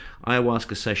difficult.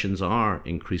 Ayahuasca sessions are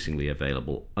increasingly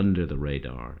available under the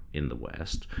radar in the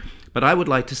West, but I would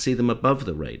like to see them above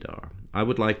the radar. I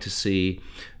would like to see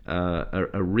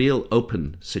a real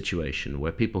open situation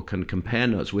where people can compare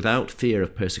notes without fear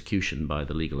of persecution by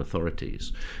the legal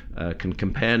authorities, can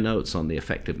compare notes on the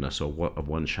effectiveness of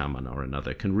one shaman or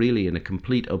another, can really, in a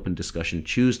complete open discussion,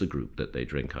 choose the group that they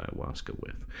drink ayahuasca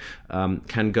with,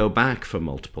 can go back for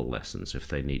multiple lessons if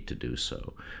they need to do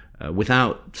so,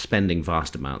 without spending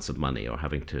vast amounts of money or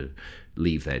having to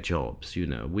leave their jobs.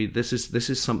 This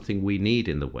is something we need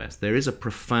in the West. There is a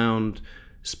profound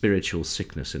spiritual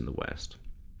sickness in the West,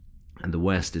 and the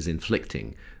West is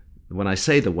inflicting. When I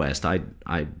say the West,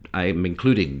 I'm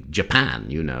including Japan.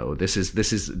 This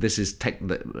is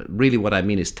really what I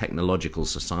mean is technological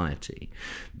society.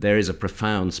 There is a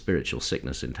profound spiritual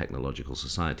sickness in technological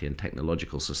society, and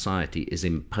technological society is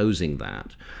imposing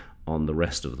that on the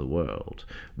rest of the world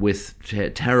with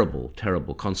terrible,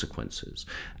 terrible consequences.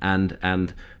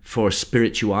 And for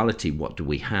spirituality, what do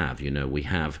we have? We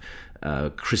have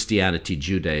Christianity,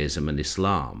 Judaism, and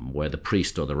Islam, where the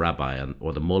priest or the rabbi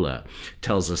or the mullah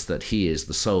tells us that he is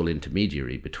the sole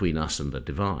intermediary between us and the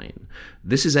divine.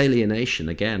 This is alienation,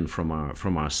 again, from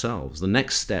ourselves. The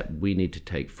next step we need to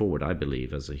take forward, I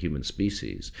believe, as a human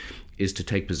species, is to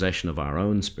take possession of our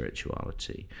own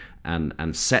spirituality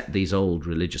and set these old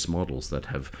religious models that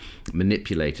have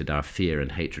manipulated our fear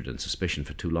and hatred and suspicion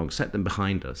for too long, set them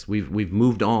behind us. We've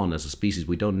moved on as a species.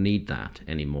 We don't need that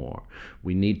anymore.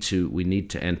 We need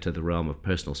to enter the realm of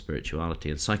personal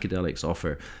spirituality, and psychedelics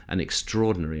offer an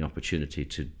extraordinary opportunity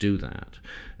to do that.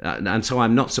 And so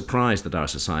I'm not surprised that our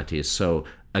society is so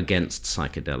against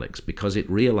psychedelics, because it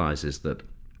realizes that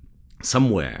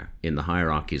somewhere in the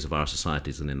hierarchies of our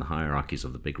societies and in the hierarchies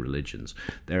of the big religions,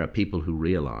 there are people who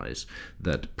realize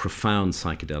that profound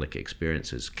psychedelic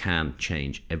experiences can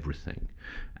change everything,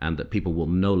 and that people will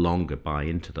no longer buy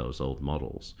into those old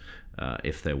models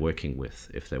if they're working with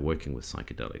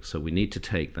psychedelics. So we need to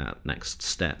take that next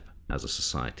step as a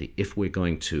society if we're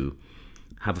going to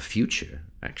have a future,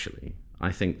 actually.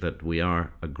 I think that we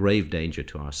are a grave danger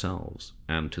to ourselves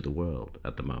and to the world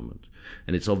at the moment.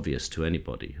 And it's obvious to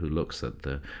anybody who looks at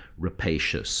the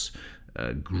rapacious,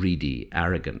 greedy,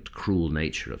 arrogant, cruel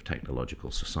nature of technological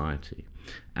society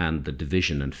and the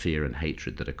division and fear and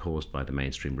hatred that are caused by the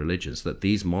mainstream religions, that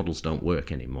these models don't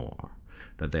work anymore,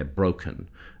 that they're broken,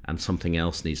 and something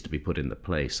else needs to be put into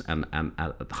place. And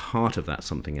at the heart of that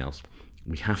something else,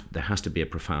 there has to be a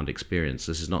profound experience.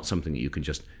 This is not something that you can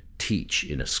just teach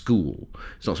in a school.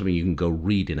 It's not something you can go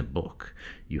read in a book.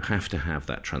 You have to have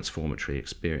that transformatory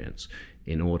experience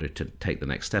in order to take the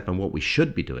next step. And what we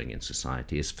should be doing in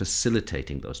society is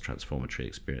facilitating those transformatory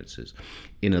experiences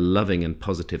in a loving and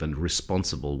positive and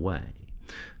responsible way.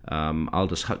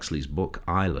 Aldous Huxley's book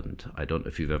Island. I don't know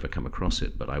if you've ever come across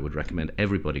it, but I would recommend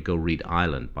everybody go read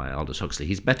Island by Aldous Huxley.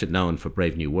 He's better known for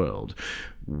Brave New World,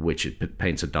 which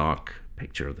paints a dark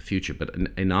picture of the future. But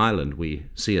in Ireland, we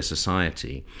see a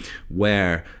society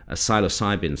where a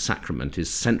psilocybin sacrament is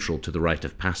central to the rite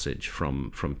of passage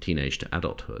from teenage to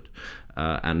adulthood,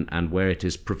 and where it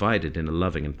is provided in a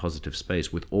loving and positive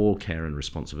space with all care and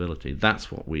responsibility.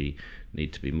 That's what we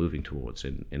need to be moving towards,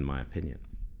 in my opinion.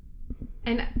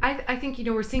 And I think,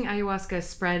 we're seeing ayahuasca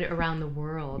spread around the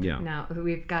world now.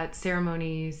 We've got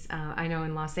ceremonies. I know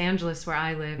in Los Angeles, where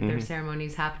I live, there's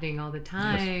ceremonies happening all the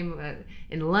time,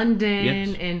 in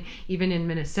London, and even in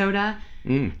Minnesota.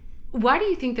 Why do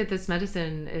you think that this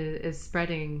medicine is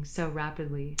spreading so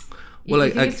rapidly? Well,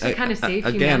 you think it's to kind of save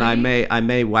again, humanity? I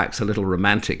may wax a little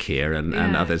romantic here, and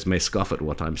others may scoff at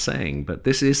what I'm saying, but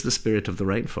this is the spirit of the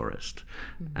rainforest.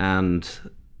 And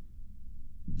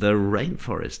the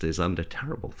rainforest is under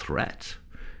terrible threat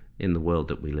in the world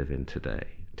that we live in today.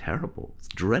 Terrible. It's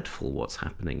dreadful what's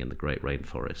happening in the great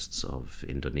rainforests of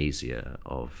Indonesia,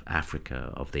 of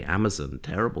Africa, of the Amazon.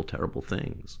 Terrible, terrible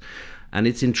things. And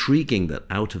it's intriguing that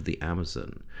out of the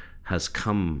Amazon has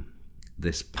come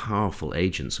this powerful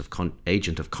agent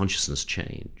of consciousness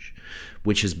change,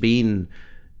 which has been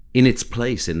in its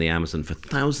place in the Amazon for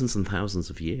thousands and thousands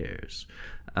of years.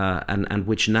 And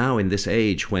which now, in this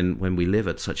age when we live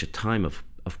at such a time of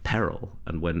peril,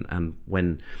 and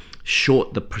when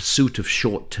the pursuit of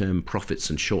short-term profits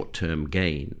and short-term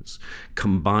gains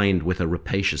combined with a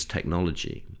rapacious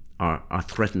technology are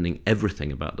threatening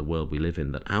everything about the world we live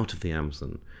in, that out of the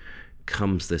Amazon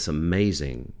comes this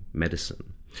amazing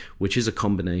medicine, which is a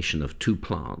combination of two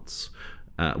plants,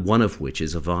 one of which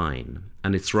is a vine.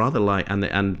 And it's rather like,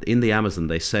 and in the Amazon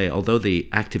they say, although the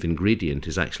active ingredient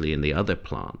is actually in the other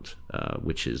plant,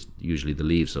 which is usually the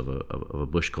leaves of a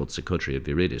bush called Psychotria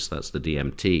viridis, that's the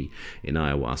DMT in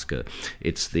ayahuasca,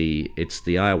 it's the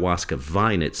ayahuasca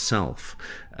vine itself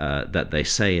that they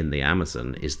say in the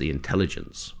Amazon is the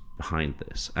intelligence behind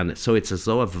this. And so it's as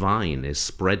though a vine is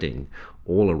spreading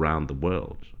all around the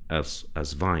world, as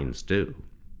vines do.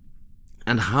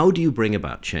 And how do you bring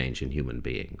about change in human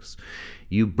beings?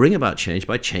 You bring about change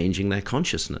by changing their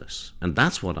consciousness. And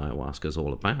that's what ayahuasca is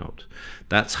all about.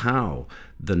 That's how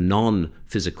the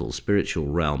non-physical spiritual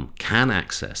realm can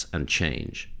access and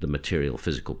change the material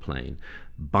physical plane,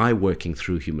 by working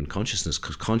through human consciousness,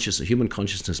 because human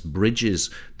consciousness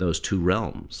bridges those two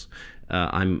realms.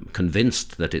 I'm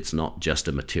convinced that it's not just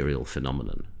a material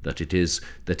phenomenon, that it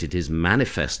is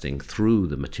manifesting through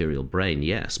the material brain,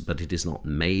 yes, but it is not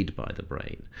made by the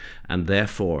brain, and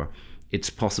therefore it's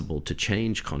possible to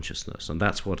change consciousness, and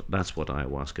that's what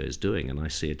ayahuasca is doing. And I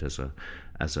see it as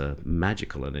a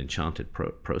magical and enchanted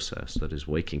process that is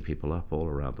waking people up all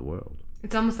around the world.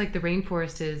 It's almost like the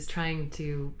rainforest is trying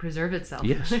to preserve itself.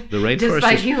 Yes, the rainforest just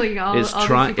by healing all these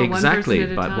people,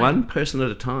 exactly, one person at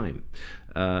a time.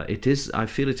 It is. I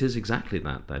feel it is exactly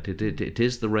that. It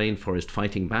is the rainforest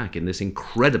fighting back in this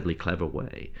incredibly clever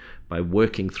way by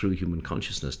working through human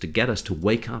consciousness to get us to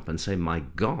wake up and say, "My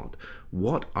God,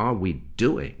 what are we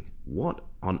doing? What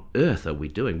on earth are we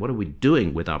doing? What are we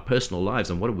doing with our personal lives,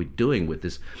 and what are we doing with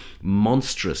this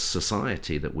monstrous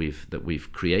society that we've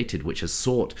created, which has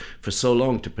sought for so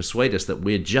long to persuade us that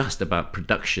we're just about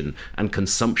production and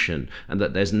consumption, and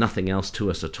that there's nothing else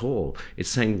to us at all?" It's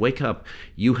saying, wake up,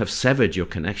 you have severed your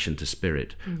connection to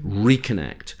spirit.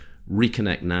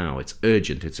 Reconnect now. It's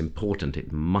urgent, it's important,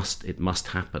 it must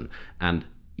happen, and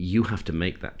you have to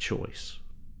make that choice.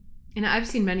 And I've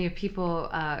seen many of people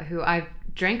who I've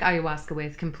drank ayahuasca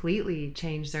with completely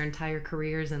change their entire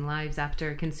careers and lives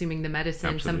after consuming the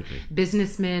medicine. Absolutely. Some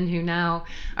businessmen who now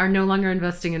are no longer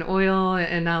investing in oil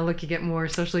and now looking at more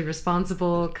socially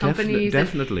responsible companies.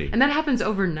 Definitely. And that happens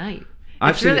overnight.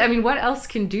 What else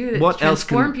can do that?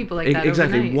 Transform people like that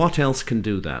exactly overnight? What else can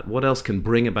do that? What else can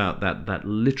bring about that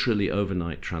literally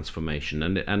overnight transformation?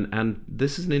 And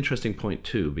this is an interesting point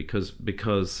too, because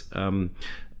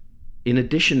in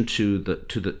addition to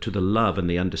the love and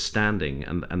the understanding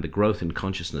and the growth in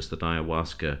consciousness that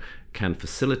ayahuasca can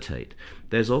facilitate,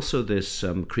 there's also this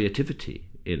creativity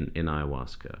in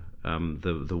ayahuasca.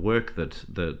 The work that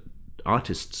the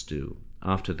artists do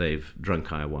after they've drunk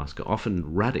ayahuasca often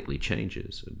radically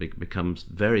changes. It becomes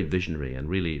very visionary and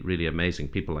really, really amazing.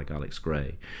 People like Alex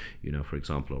Gray, for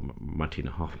example, or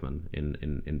Martina Hoffman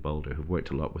in Boulder, who've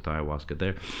worked a lot with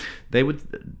ayahuasca, they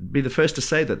would be the first to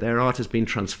say that their art has been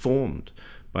transformed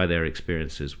by their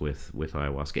experiences with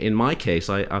ayahuasca. In my case,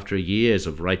 after years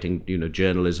of writing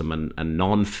journalism and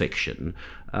non-fiction,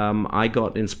 I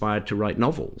got inspired to write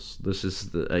novels. This is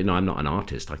I'm not an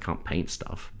artist. I can't paint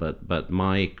stuff, but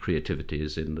my creativity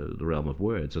is in the realm of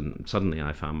words. And suddenly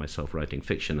I found myself writing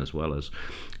fiction as well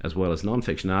as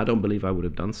non-fiction. Now, I don't believe I would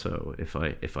have done so if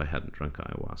I hadn't drunk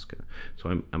ayahuasca.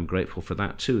 So I'm grateful for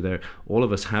that too. All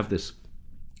of us have this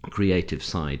creative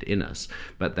side in us,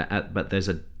 but there's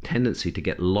a tendency to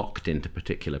get locked into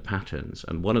particular patterns.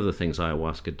 And one of the things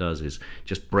ayahuasca does is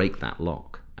just break that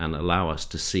lock and allow us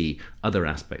to see other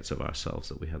aspects of ourselves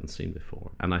that we hadn't seen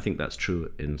before. And I think that's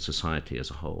true in society as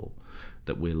a whole,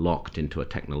 that we're locked into a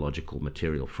technological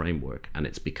material framework, and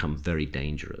it's become very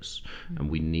dangerous. And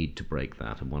we need to break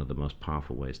that. And one of the most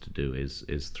powerful ways to do is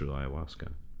through ayahuasca.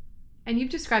 And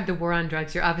you've described the war on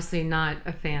drugs. You're obviously not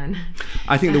a fan.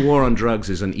 I think the war on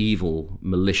drugs is an evil,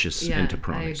 malicious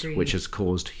enterprise which has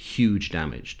caused huge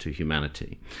damage to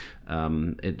humanity.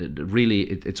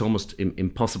 It's almost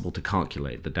impossible to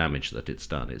calculate the damage that it's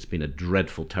done. It's been a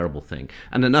dreadful, terrible thing,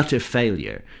 and an utter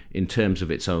failure in terms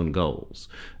of its own goals.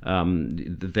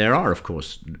 There are, of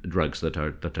course, drugs that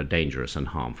are dangerous and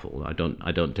harmful. I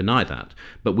don't deny that,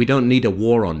 but we don't need a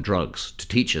war on drugs to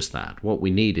teach us that. What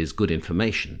we need is good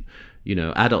information.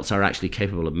 Adults are actually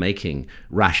capable of making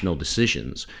rational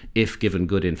decisions if given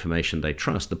good information they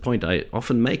trust. The point I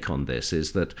often make on this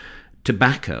is that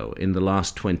tobacco in the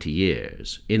last 20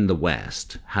 years in the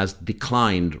West has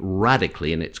declined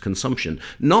radically in its consumption,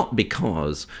 not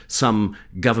because some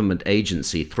government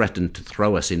agency threatened to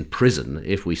throw us in prison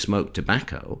if we smoked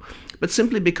tobacco, but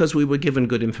simply because we were given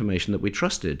good information that we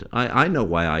trusted. I know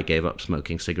why I gave up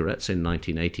smoking cigarettes in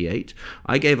 1988.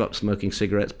 I gave up smoking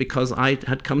cigarettes because I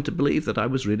had come to believe that I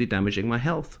was really damaging my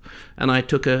health. And I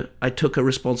took a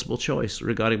responsible choice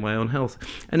regarding my own health.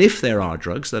 And if there are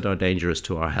drugs that are dangerous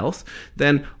to our health,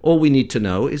 then all we need to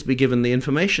know is be given the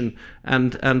information,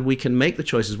 and we can make the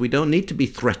choices. We don't need to be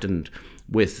threatened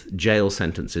with jail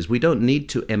sentences. We don't need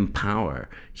to empower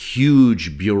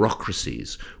huge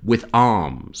bureaucracies with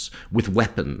arms, with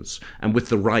weapons, and with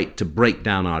the right to break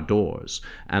down our doors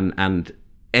and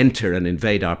enter and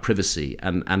invade our privacy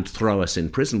and throw us in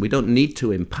prison. We don't need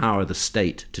to empower the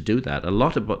state to do that. A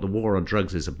lot of what the war on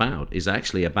drugs is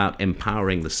actually about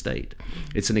empowering the state.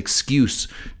 It's an excuse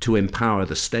to empower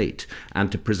the state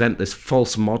and to present this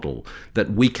false model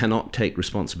that we cannot take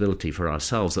responsibility for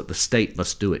ourselves, that the state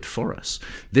must do it for us.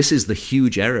 This is the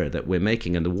huge error that we're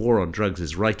making, and the war on drugs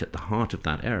is right at the heart of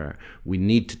that error. We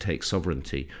need to take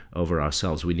sovereignty over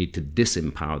ourselves. We need to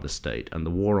disempower the state, and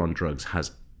the war on drugs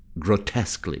has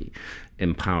grotesquely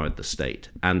empowered the state.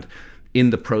 And in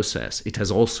the process, it has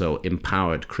also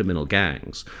empowered criminal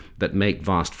gangs that make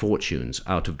vast fortunes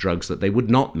out of drugs that they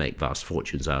would not make vast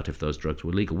fortunes out if those drugs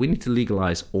were legal. We need to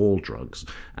legalize all drugs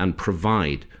and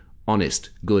provide honest,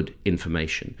 good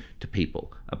information to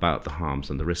people about the harms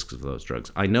and the risks of those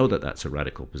drugs. I know that that's a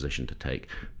radical position to take,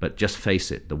 but just face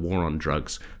it, the war on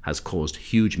drugs has caused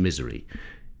huge misery.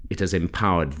 It has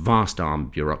empowered vast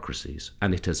armed bureaucracies,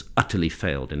 and it has utterly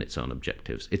failed in its own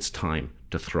objectives. It's time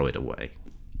to throw it away.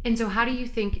 And so how do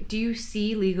you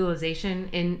see legalization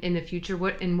in the future?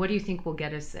 What do you think will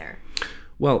get us there?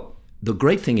 Well, the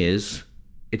great thing is,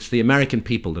 it's the American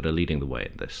people that are leading the way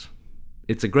in this.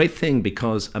 It's a great thing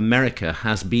because America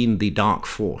has been the dark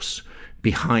force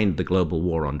behind the global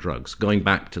war on drugs, going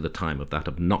back to the time of that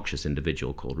obnoxious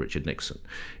individual called Richard Nixon.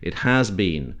 It has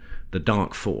been the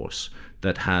dark force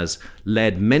that has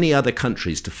led many other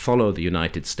countries to follow the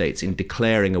United States in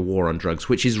declaring a war on drugs,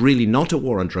 which is really not a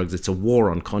war on drugs, it's a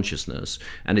war on consciousness,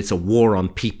 and it's a war on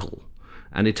people.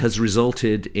 And it has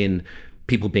resulted in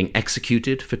people being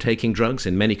executed for taking drugs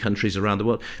in many countries around the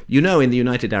world. In the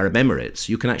United Arab Emirates,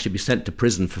 you can actually be sent to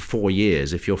prison for 4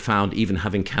 years if you're found even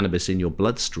having cannabis in your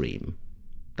bloodstream.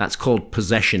 That's called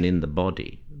possession in the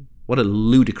body. What a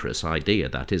ludicrous idea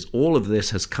that is. All of this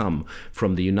has come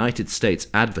from the United States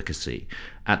advocacy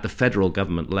at the federal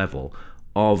government level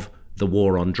of the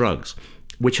war on drugs,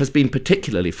 which has been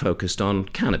particularly focused on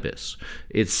cannabis.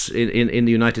 It's in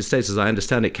the United States, as I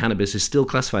understand it, cannabis is still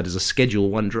classified as a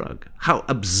Schedule I drug. How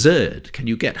absurd can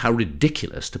you get? How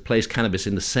ridiculous to place cannabis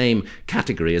in the same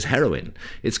category as heroin.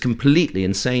 It's a completely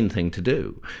insane thing to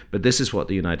do. But this is what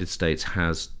the United States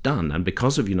has done. And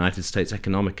because of United States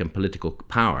economic and political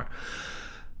power,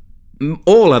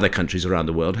 all other countries around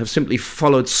the world have simply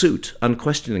followed suit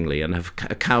unquestioningly and have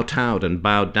kowtowed and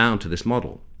bowed down to this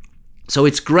model. So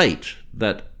it's great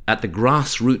that at the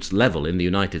grassroots level in the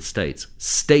United States,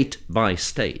 state by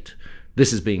state,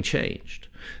 this is being changed.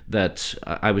 That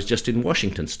I was just in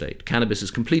Washington state. Cannabis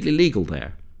is completely legal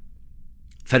there.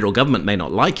 Federal government may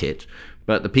not like it,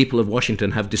 but the people of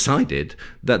Washington have decided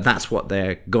that that's what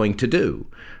they're going to do.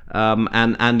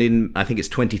 And in, I think it's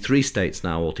 23 states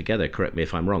now altogether, correct me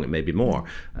if I'm wrong, it may be more,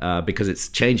 because it's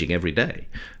changing every day,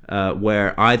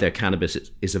 where either cannabis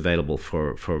is available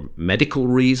for medical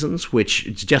reasons, which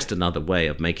it's just another way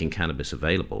of making cannabis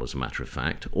available, as a matter of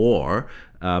fact, or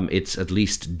it's at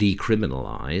least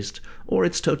decriminalized, or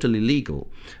it's totally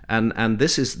legal. And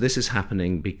this is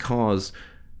happening because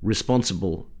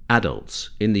responsible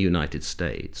adults in the United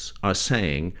States are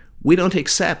saying, we don't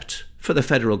accept for the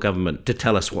federal government to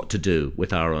tell us what to do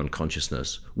with our own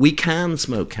consciousness. We can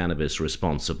smoke cannabis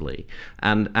responsibly,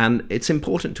 and it's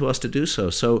important to us to do so.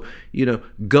 So,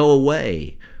 go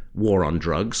away, war on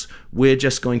drugs. We're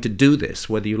just going to do this,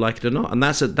 whether you like it or not. And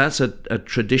that's a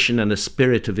tradition and a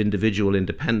spirit of individual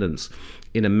independence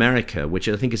in America, which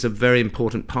I think is a very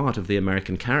important part of the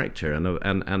American character and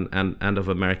of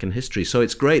American history. So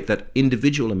it's great that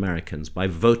individual Americans, by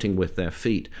voting with their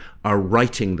feet, are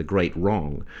righting the great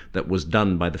wrong that was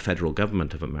done by the federal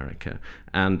government of America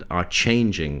and are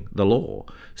changing the law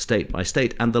state by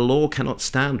state. And the law cannot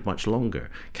stand much longer.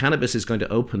 Cannabis is going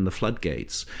to open the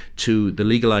floodgates to the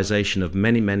legalization of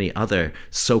many, many other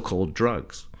so-called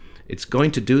drugs. It's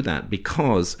going to do that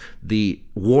because the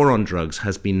war on drugs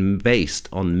has been based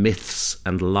on myths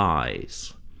and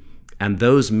lies. And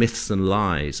those myths and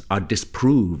lies are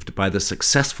disproved by the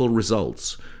successful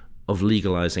results of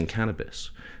legalizing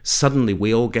cannabis. Suddenly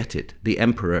we all get it. The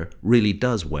emperor really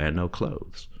does wear no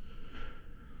clothes.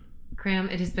 Graham,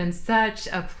 it has been such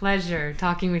a pleasure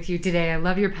talking with you today. I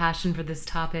love your passion for this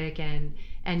topic,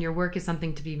 and your work is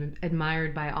something to be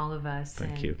admired by all of us.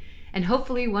 Thank you. And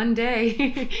hopefully one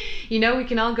day, we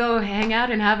can all go hang out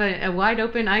and have a wide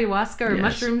open ayahuasca or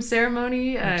mushroom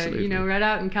ceremony, right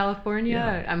out in California.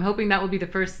 Yeah. I'm hoping that will be the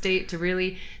first state to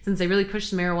really, since they really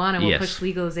pushed marijuana, will push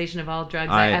legalization of all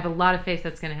drugs. I have a lot of faith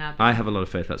that's going to happen. I have a lot of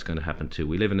faith that's going to happen too.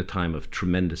 We live in a time of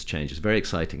tremendous change. It's a very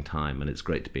exciting time, and it's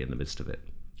great to be in the midst of it.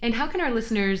 And how can our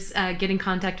listeners get in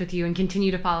contact with you and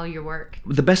continue to follow your work?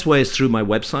 The best way is through my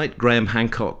website,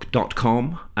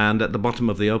 grahamhancock.com. And at the bottom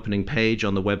of the opening page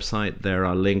on the website, there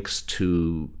are links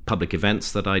to public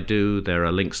events that I do. There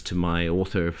are links to my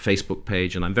author Facebook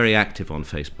page, and I'm very active on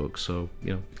Facebook. So,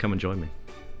 come and join me.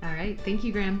 All right. Thank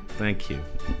you, Graham. Thank you.